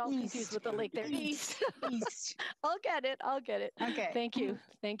get all confused with the lake there. East. East. I'll get it. Okay. Thank you.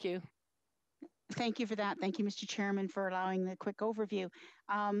 Thank you. Thank you for that. Thank you, Mr. Chairman, for allowing the quick overview.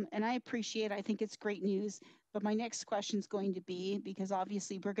 And I appreciate, I think it's great news. But my next question is going to be, because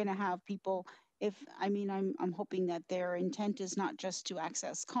obviously we're going to have people, I'm hoping that their intent is not just to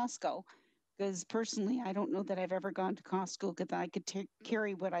access Costco, because personally, I don't know that I've ever gone to Costco because I could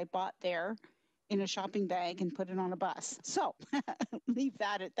carry what I bought there in a shopping bag and put it on a bus. So leave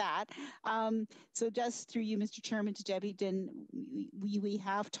that at that. So just through you, Mr. Chairman, to Debbie, we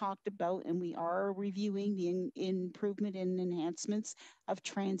have talked about and we are reviewing the improvement and enhancements of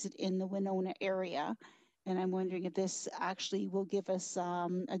transit in the Winona area. And I'm wondering if this actually will give us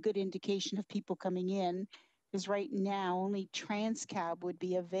a good indication of people coming in, because right now only Transcab would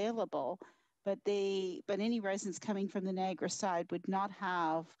be available, but any residents coming from the Niagara side would not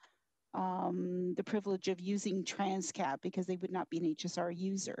have the privilege of using Transcab because they would not be an HSR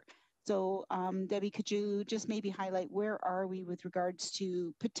user. So Debbie, could you just maybe highlight where are we with regards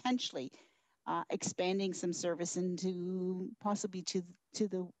to potentially expanding some service into possibly to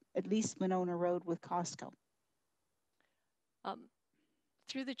the at least Winona Road with Costco?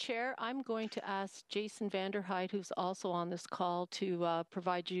 Through the chair, I'm going to ask Jason Vanderhyde, who's also on this call, to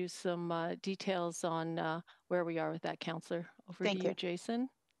provide you some details on where we are with that, Councillor. Over to you, Jason.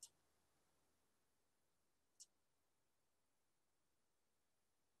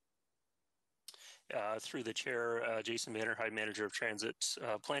 Through the chair, Jason Vanderhyde, Manager of Transit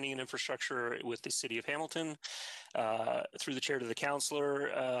Planning and Infrastructure with the City of Hamilton. Through the chair to the councillor.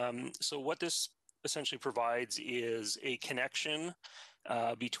 So what this essentially provides is a connection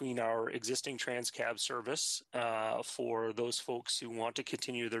between our existing Transcab service for those folks who want to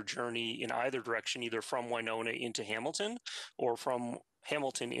continue their journey in either direction, either from Winona into Hamilton or from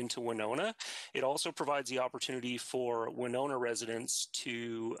Hamilton into Winona. It also provides the opportunity for Winona residents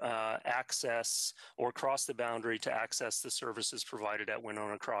to access or cross the boundary to access the services provided at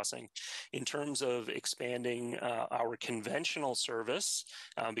Winona Crossing. In terms of expanding our conventional service,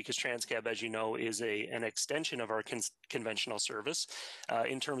 because Transcab, as you know, is an extension of our conventional service,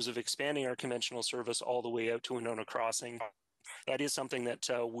 in terms of expanding our conventional service all the way out to Winona Crossing, that is something that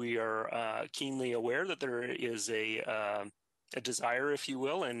we are keenly aware that there is a desire, if you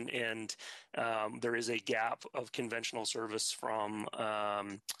will, and there is a gap of conventional service from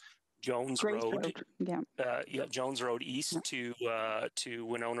Jones Road. Jones Road east to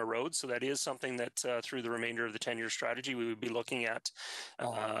Winona Road. So that is something that through the remainder of the 10-year strategy, we would be looking at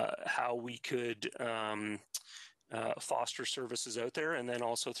how we could foster services out there. And then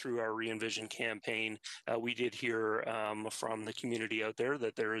also through our Re-envision campaign, we did hear from the community out there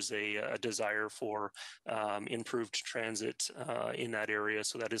that there is a desire for improved transit in that area.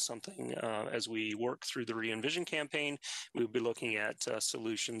 So that is something as we work through the Re-envision campaign, we will be looking at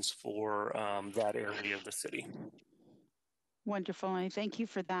solutions for that area of the city. Wonderful. And thank you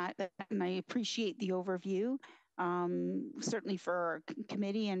for that. And I appreciate the overview. Certainly for our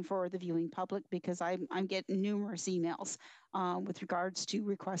committee and for the viewing public, because I'm getting numerous emails with regards to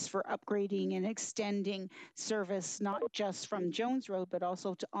requests for upgrading and extending service, not just from Jones Road, but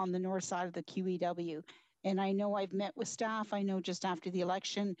also on the north side of the QEW. And I know I've met with staff. I know just after the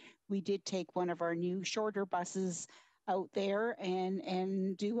election, we did take one of our new shorter buses out there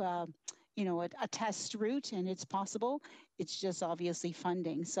and do a test route, and it's possible. It's just obviously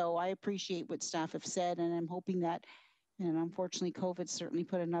funding. So I appreciate what staff have said, and I'm hoping that, and unfortunately COVID certainly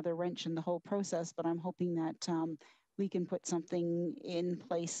put another wrench in the whole process, but I'm hoping that we can put something in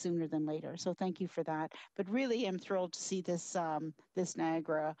place sooner than later. So thank you for that. But really I'm thrilled to see this this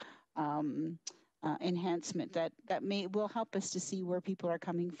Niagara enhancement that will help us to see where people are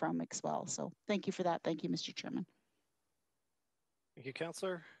coming from as well. So thank you for that. Thank you, Mr. Chairman. Thank you,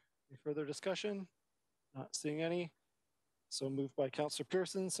 Councillor. Any further discussion? Not seeing any. So moved by Councillor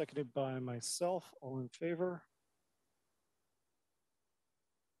Pearson, seconded by myself. All in favor?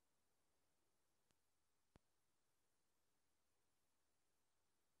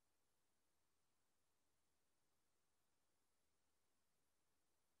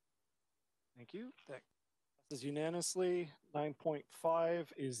 Thank you. That passes unanimously. 9.5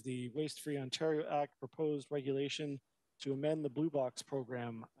 is the Waste Free Ontario Act proposed regulation to amend the Blue Box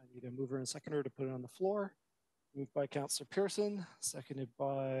program. I need a mover and seconder to put it on the floor. Moved by Councillor Pearson, seconded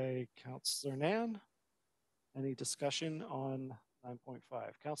by Councillor Nan. Any discussion on 9.5?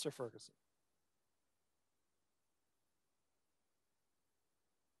 Councillor Ferguson.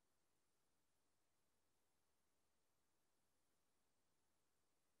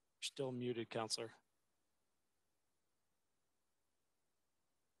 You're still muted, Councillor.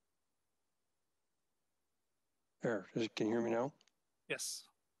 There, can you hear me now? Yes.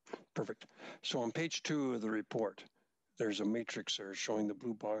 Perfect. So on page 2 of the report, there's a matrix there showing the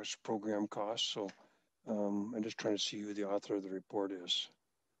Blue Box program costs. So I'm just trying to see who the author of the report is.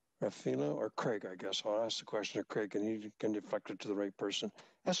 Rafila or Craig, I guess. I'll ask the question to Craig and he can deflect it to the right person.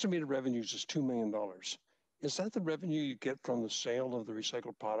 Estimated revenues is $2 million. Is that the revenue you get from the sale of the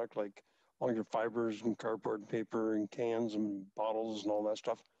recycled product, like all your fibers and cardboard and paper and cans and bottles and all that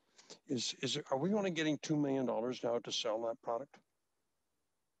stuff? Are we only getting $2 million now to sell that product?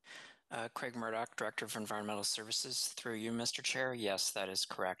 Craig Murdoch, Director of Environmental Services. Through you, Mr. Chair. Yes, that is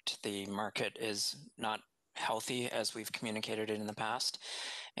correct. The market is not healthy as we've communicated it in the past.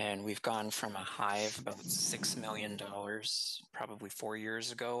 And we've gone from a high of about $6 million, probably 4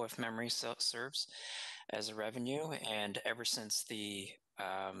 years ago, if memory serves, as a revenue. And ever since the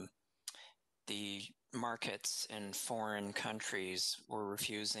markets in foreign countries were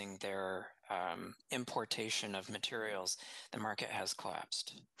refusing their importation of materials, the market has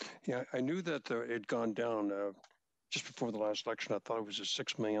collapsed. Yeah, I knew that it had gone down just before the last election. I thought it was a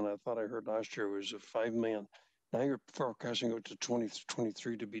 6 million. I thought I heard last year it was a 5 million. Now you're forecasting out to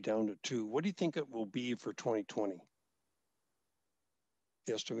 2023 to be down to 2. What do you think it will be for 2020?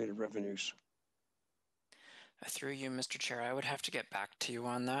 The estimated revenues. Through you, Mr. Chair, I would have to get back to you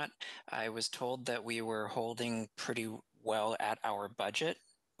on that. I was told that we were holding pretty well at our budget,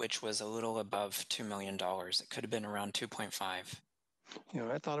 which was a little above $2 million. It could have been around 2.5. You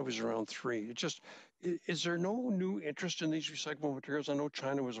know, I thought it was around 3. Is there no new interest in these recyclable materials? I know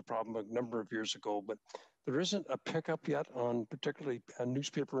China was a problem a number of years ago, but there isn't a pickup yet on particularly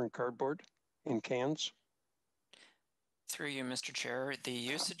newspaper and cardboard in cans? Through you, Mr. Chair, the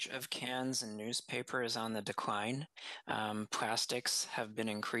usage of cans and newspaper is on the decline. Plastics have been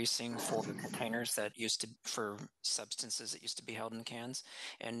increasing for containers that for substances that used to be held in cans,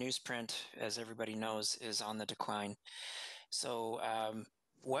 and newsprint, as everybody knows, is on the decline. So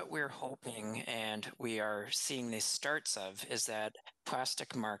what we're hoping, and we are seeing the starts of, is that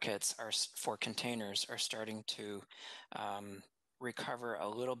plastic markets for containers are starting to recover a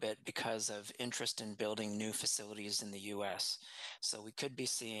little bit because of interest in building new facilities in the U.S. So we could be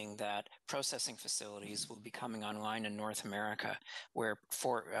seeing that processing facilities will be coming online in North America, where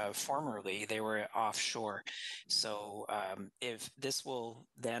formerly they were offshore. So if this will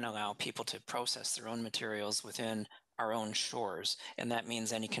then allow people to process their own materials within our own shores, and that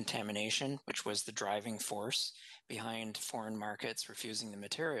means any contamination, which was the driving force behind foreign markets refusing the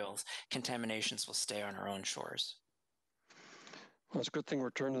materials, contaminations will stay on our own shores. Well, it's a good thing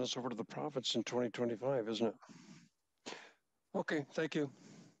we're turning this over to the province in 2025, isn't it? Okay, thank you.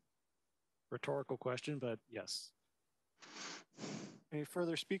 Rhetorical question, but yes. Any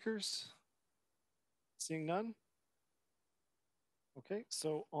further speakers? Seeing none? Okay,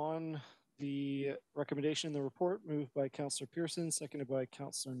 so on the recommendation in the report, moved by Councillor Pearson, seconded by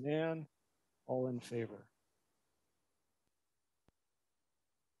Councillor Nan. All in favor?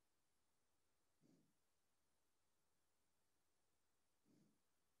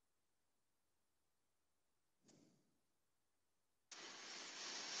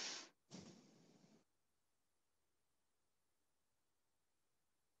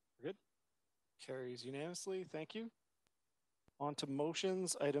 Good. Carries unanimously. Thank you. On to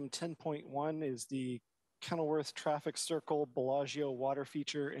motions. Item 10.1 is the Kenilworth Traffic Circle Bellagio Water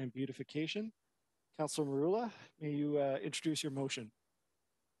Feature and Beautification. Councillor Marula, may you introduce your motion?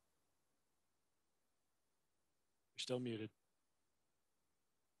 You're still muted.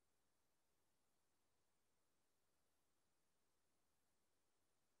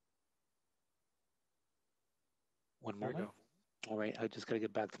 One moment. All right, I just got to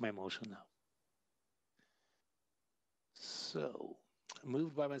get back to my motion now. So,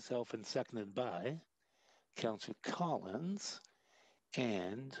 moved by myself and seconded by Councillor Collins,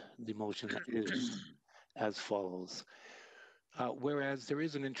 and the motion is as follows. Whereas there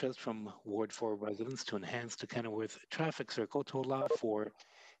is an interest from Ward 4 residents to enhance the Kenilworth traffic circle to allow for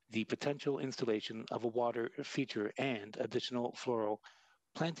the potential installation of a water feature and additional floral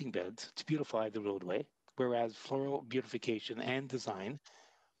planting beds to beautify the roadway, whereas floral beautification and design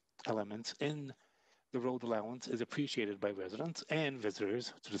elements in the road allowance is appreciated by residents and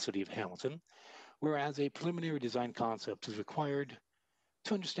visitors to the City of Hamilton, whereas a preliminary design concept is required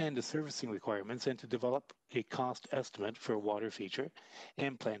to understand the servicing requirements and to develop a cost estimate for a water feature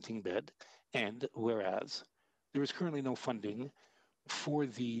and planting bed, and whereas there is currently no funding for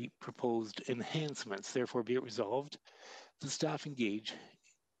the proposed enhancements, therefore be it resolved, the staff engage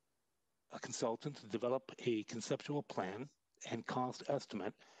a consultant to develop a conceptual plan and cost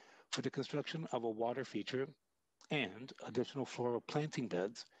estimate for the construction of a water feature and additional floral planting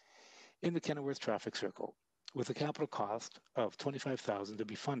beds in the Kenilworth traffic circle, with a capital cost of $25,000 to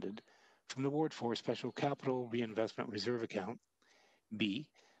be funded from the Ward 4 Special Capital Reinvestment Reserve account. B,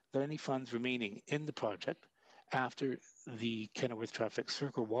 that any funds remaining in the project after the Kenilworth traffic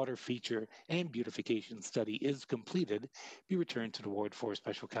circle water feature and beautification study is completed be returned to the Ward 4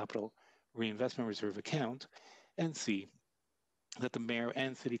 Special Capital Reinvestment Reserve account. And C, that the mayor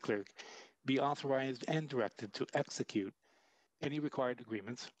and city clerk be authorized and directed to execute any required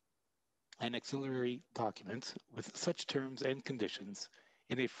agreements and auxiliary documents with such terms and conditions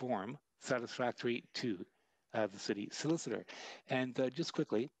in a form satisfactory to the city solicitor. And just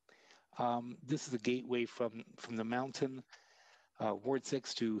quickly, this is a gateway from the mountain, Ward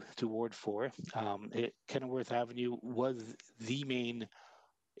 6 to Ward 4. Kenilworth Avenue was the main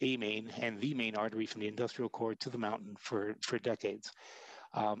artery from the industrial core to the mountain for decades.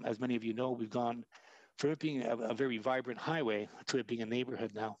 As many of you know, we've gone from it being a very vibrant highway to it being a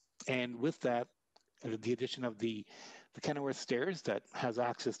neighborhood now. And with that, the addition of the Kenilworth Stairs that has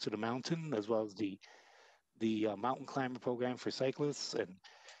access to the mountain, as well as the mountain climber program for cyclists and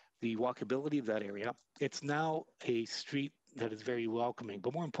the walkability of that area, it's now a street that is very welcoming.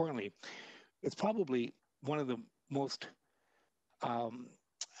 But more importantly, it's probably one of the most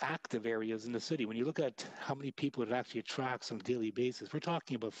active areas in the city. When you look at how many people it actually attracts on a daily basis, we're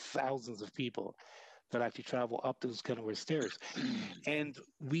talking about thousands of people that actually travel up those Kenilworth Stairs. And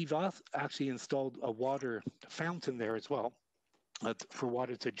we've actually installed a water fountain there as well for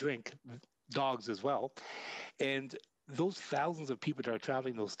water to drink, dogs as well. And those thousands of people that are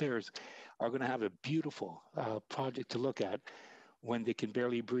traveling those stairs are going to have a beautiful project to look at when they can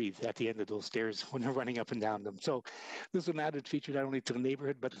barely breathe at the end of those stairs when they're running up and down them. So this is an added feature not only to the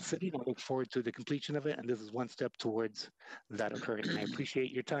neighborhood, but the city. And I look forward to the completion of it. And this is one step towards that occurring. And I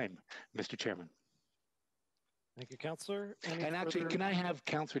appreciate your time, Mr. Chairman. Thank you, Councillor. And actually, can I have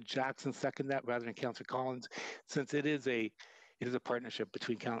Councillor Jackson second that rather than Councillor Collins, since it is a partnership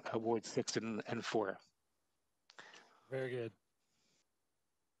between Ward 6 and 4. Very good.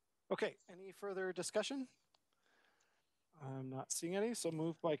 Okay, any further discussion? I'm not seeing any, so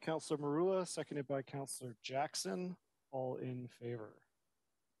moved by Councillor Marula, seconded by Councillor Jackson. All in favor.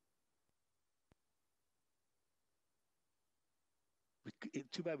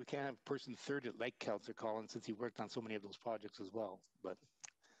 Too bad we can't have a person thirded like Councillor Collins, since he worked on so many of those projects as well. But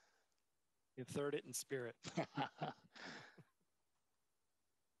you third it in spirit.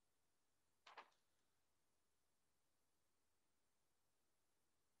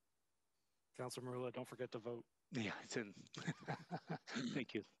 Councillor Marula, don't forget to vote. Yeah, it's in.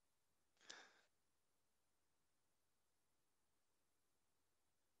 Thank you.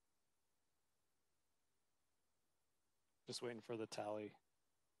 Just waiting for the tally.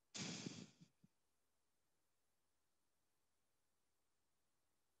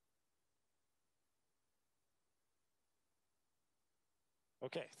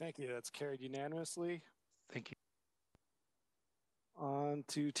 Okay, thank you. That's carried unanimously. Thank you. On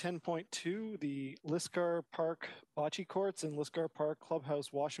to 10.2, the Lisgar Park Bocce Courts and Lisgar Park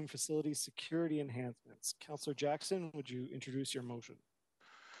Clubhouse Washroom Facility Security Enhancements. Councillor Jackson, would you introduce your motion?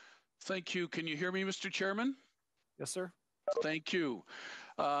 Thank you. Can you hear me, Mr. Chairman? Yes, sir. Thank you.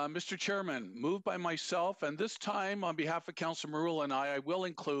 Mr. Chairman, moved by myself, and this time on behalf of Councillor Marula and I will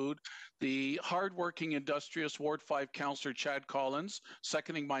include the hardworking, industrious Ward 5 Councillor Chad Collins,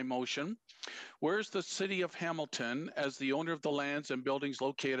 seconding my motion. Whereas the City of Hamilton, as the owner of the lands and buildings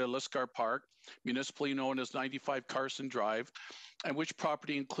located at Lisgar Park, municipally known as 95 Carson Drive, and which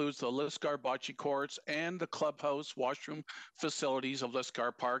property includes the Lisgar Bocce Courts and the clubhouse washroom facilities of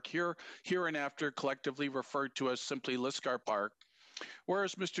Lisgar Park, hereinafter collectively referred to as simply Lisgar Park.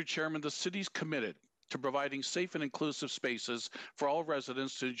 Whereas, Mr. Chairman, the city's committed to providing safe and inclusive spaces for all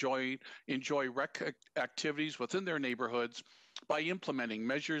residents to enjoy rec activities within their neighborhoods by implementing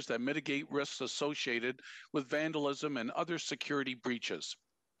measures that mitigate risks associated with vandalism and other security breaches.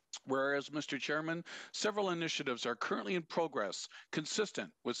 Whereas, Mr. Chairman, several initiatives are currently in progress consistent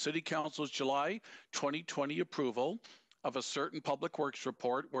with City Council's July 2020 approval of a certain public works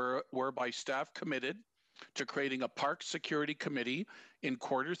report whereby staff committed to creating a park security committee in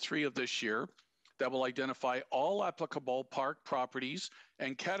Q3 of this year that will identify all applicable park properties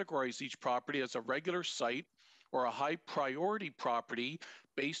and categorize each property as a regular site or a high priority property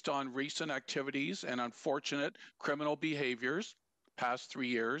based on recent activities and unfortunate criminal behaviors past 3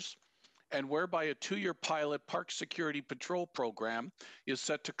 years, and whereby a 2-year pilot park security patrol program is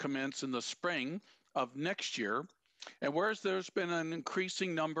set to commence in the spring of next year. And whereas there's been an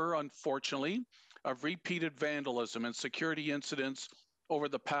increasing number, unfortunately, of repeated vandalism and security incidents over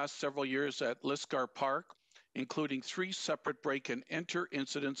the past several years at Lisgar Park, including 3 separate break-and-enter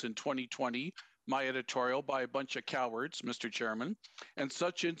incidents in 2020, my editorial, by a bunch of cowards, Mr. Chairman, and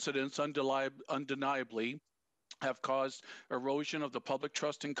such incidents undeniably have caused erosion of the public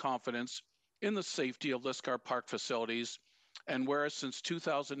trust and confidence in the safety of Lisgar Park facilities. And whereas since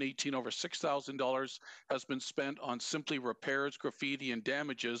 2018, over $6,000 has been spent on simply repairs, graffiti, and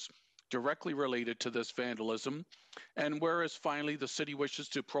damages directly related to this vandalism. And whereas finally the city wishes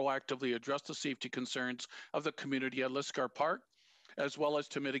to proactively address the safety concerns of the community at Lisgar Park, as well as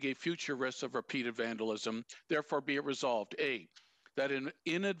to mitigate future risks of repeated vandalism, therefore be it resolved, A, that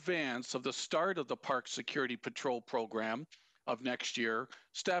in advance of the start of the park security patrol program of next year,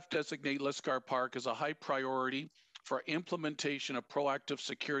 staff designate Lisgar Park as a high priority for implementation of proactive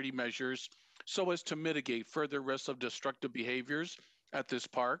security measures so as to mitigate further risks of destructive behaviors at this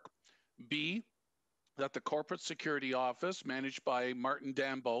park. B, that the Corporate Security Office, managed by Martin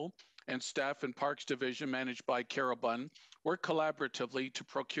Dambo, and Staff and Parks Division, managed by Carol Bunn, work collaboratively to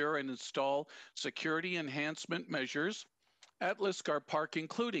procure and install security enhancement measures at Lisgar Park,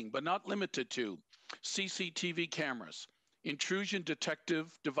 including, but not limited to, CCTV cameras, intrusion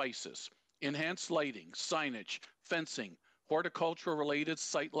detective devices, enhanced lighting, signage, fencing, horticultural-related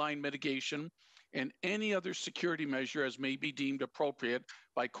sightline mitigation, and any other security measure as may be deemed appropriate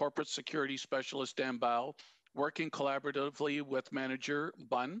by Corporate Security Specialist Dambao, working collaboratively with Manager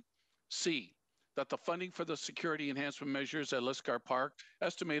Bunn. C, that the funding for the security enhancement measures at Lisgar Park,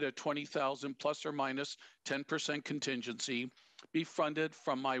 estimated at $20,000 plus or minus 10% contingency, be funded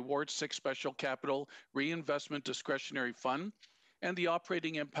from my Ward 6 Special Capital Reinvestment Discretionary Fund, and the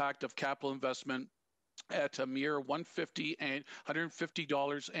operating impact of capital investment at a mere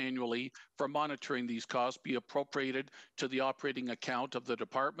 $150 annually for monitoring these costs be appropriated to the operating account of the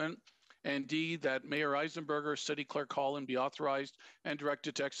department. And D, that Mayor Eisenberger, City Clerk Holland be authorized and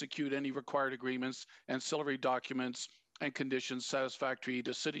directed to execute any required agreements, ancillary documents, and conditions satisfactory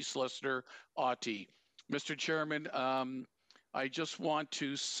to City Solicitor Auty. Mr. Chairman, I just want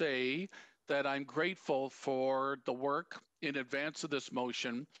to say that I'm grateful for the work in advance of this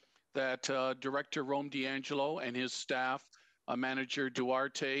motion that Director Rome D'Angelo and his staff, Manager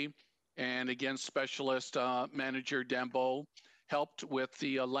Duarte, and again, Specialist Manager Dambeau, helped with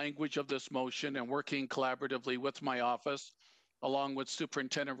the language of this motion and working collaboratively with my office, along with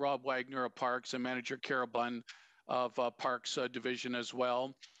Superintendent Rob Wagner of Parks and Manager Carol Bunn of Parks Division as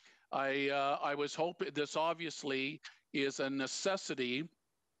well. I was hoping, this obviously is a necessity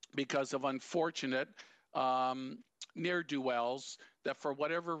because of unfortunate ne'er-do-wells that for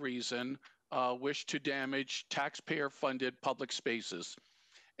whatever reason wish to damage taxpayer-funded public spaces.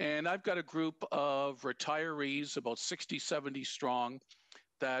 And I've got a group of retirees, about 60, 70 strong,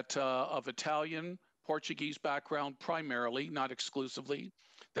 that of Italian, Portuguese background primarily, not exclusively,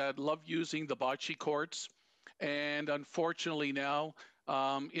 that love using the bocce courts. And unfortunately now,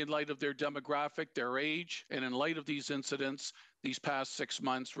 in light of their demographic, their age, and in light of these incidents, these past 6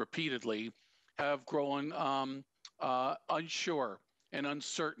 months repeatedly, have grown unsure and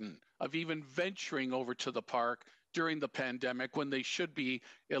uncertain of even venturing over to the park during the pandemic when they should be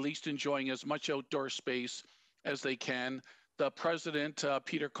at least enjoying as much outdoor space as they can. The president,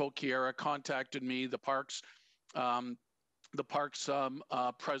 Peter Coquiera, contacted me, the parks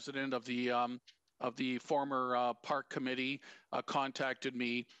president of the former park committee contacted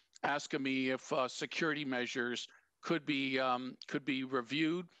me, asking me if security measures could be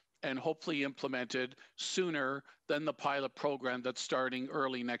reviewed and hopefully implemented sooner than the pilot program that's starting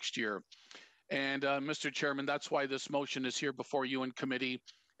early next year. And Mr. Chairman, that's why this motion is here before you in committee.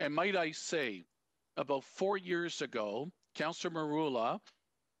 And might I say, about 4 years ago, Councillor Marula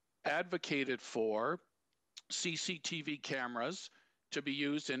advocated for CCTV cameras to be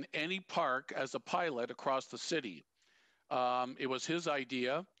used in any park as a pilot across the city. It was his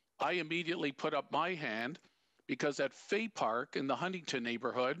idea. I immediately put up my hand because at Fay Park in the Huntington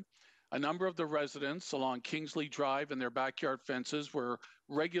neighborhood, a number of the residents along Kingsley Drive and their backyard fences were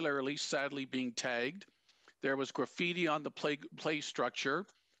regularly, sadly, being tagged. There was graffiti on the play structure.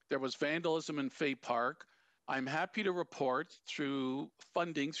 There was vandalism in Fay Park. I'm happy to report through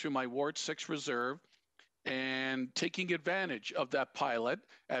funding through my Ward 6 reserve and taking advantage of that pilot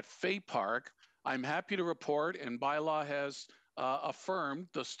at Fay Park, I'm happy to report, and bylaw has affirmed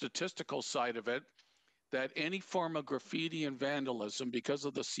the statistical side of it, that any form of graffiti and vandalism because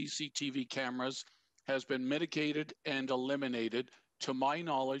of the CCTV cameras has been mitigated and eliminated to my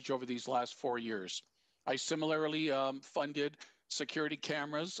knowledge over these last 4 years. I similarly funded security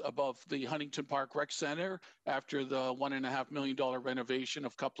cameras above the Huntington Park Rec Center after the $1.5 million renovation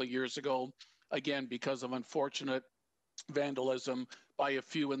of a couple of years ago, again, because of unfortunate vandalism by a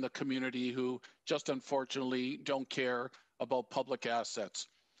few in the community who just unfortunately don't care about public assets.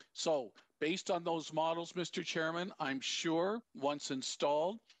 So based on those models, Mr. Chairman, I'm sure once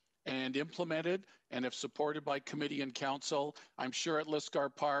installed and implemented, and if supported by committee and council, I'm sure at Lisgar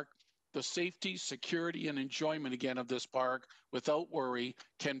Park, the safety, security, and enjoyment again of this park without worry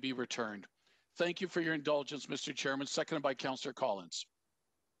can be returned. Thank you for your indulgence, Mr. Chairman. Seconded by Councillor Collins.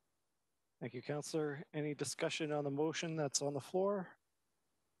 Thank you, Councillor. Any discussion on the motion that's on the floor?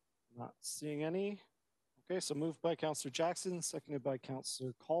 Not seeing any. Okay, so moved by Councillor Jackson, seconded by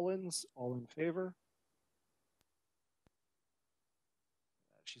Councillor Collins. All in favor?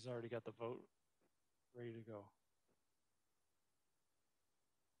 She's already got the vote ready to go.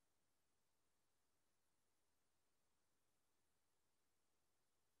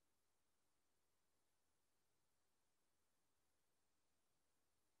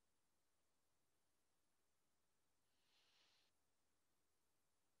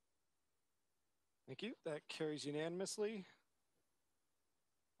 Thank you. That carries unanimously.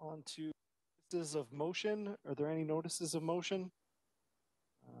 On to notices of motion. Are there any notices of motion?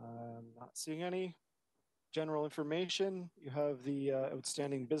 Not seeing any. General information. You have the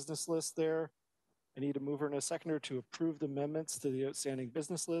outstanding business list there. I need a mover and a seconder to approve the amendments to the outstanding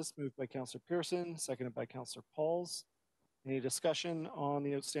business list. Moved by Councillor Pearson, seconded by Councillor Pauls. Any discussion on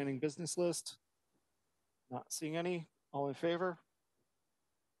the outstanding business list? Not seeing any. All in favor?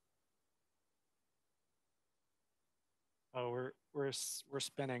 Oh, we're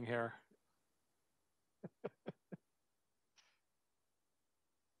spinning here.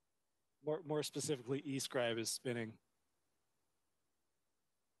 more specifically, eScribe is spinning.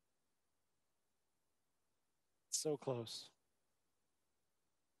 So close.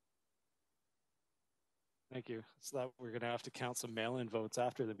 Thank you. So that we're going to have to count some mail-in votes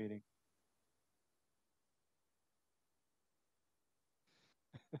after the meeting.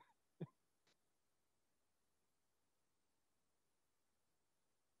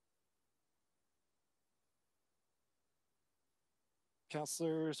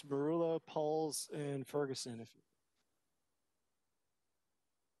 Councillors Marula, Pauls, and Ferguson, if you.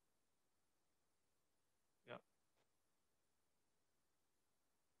 Yeah.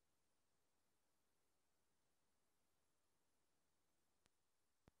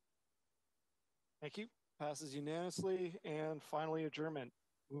 Thank you. Passes unanimously. And finally, adjournment.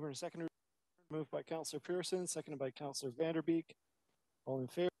 Mover and seconder, moved by Councillor Pearson, seconded by Councillor Vanderbeek. All in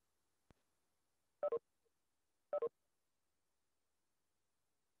favor?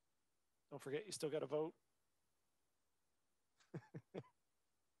 Don't forget, you still got to vote.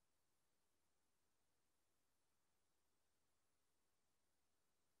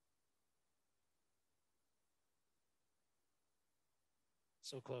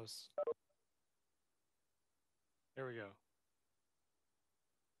 So close. There we go.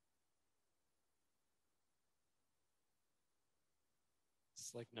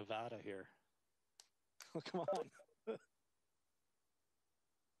 It's like Nevada here. Oh, come on.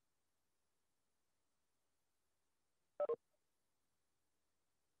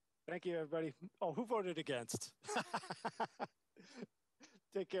 Thank you, everybody. Oh, who voted against?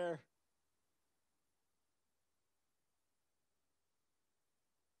 Take care.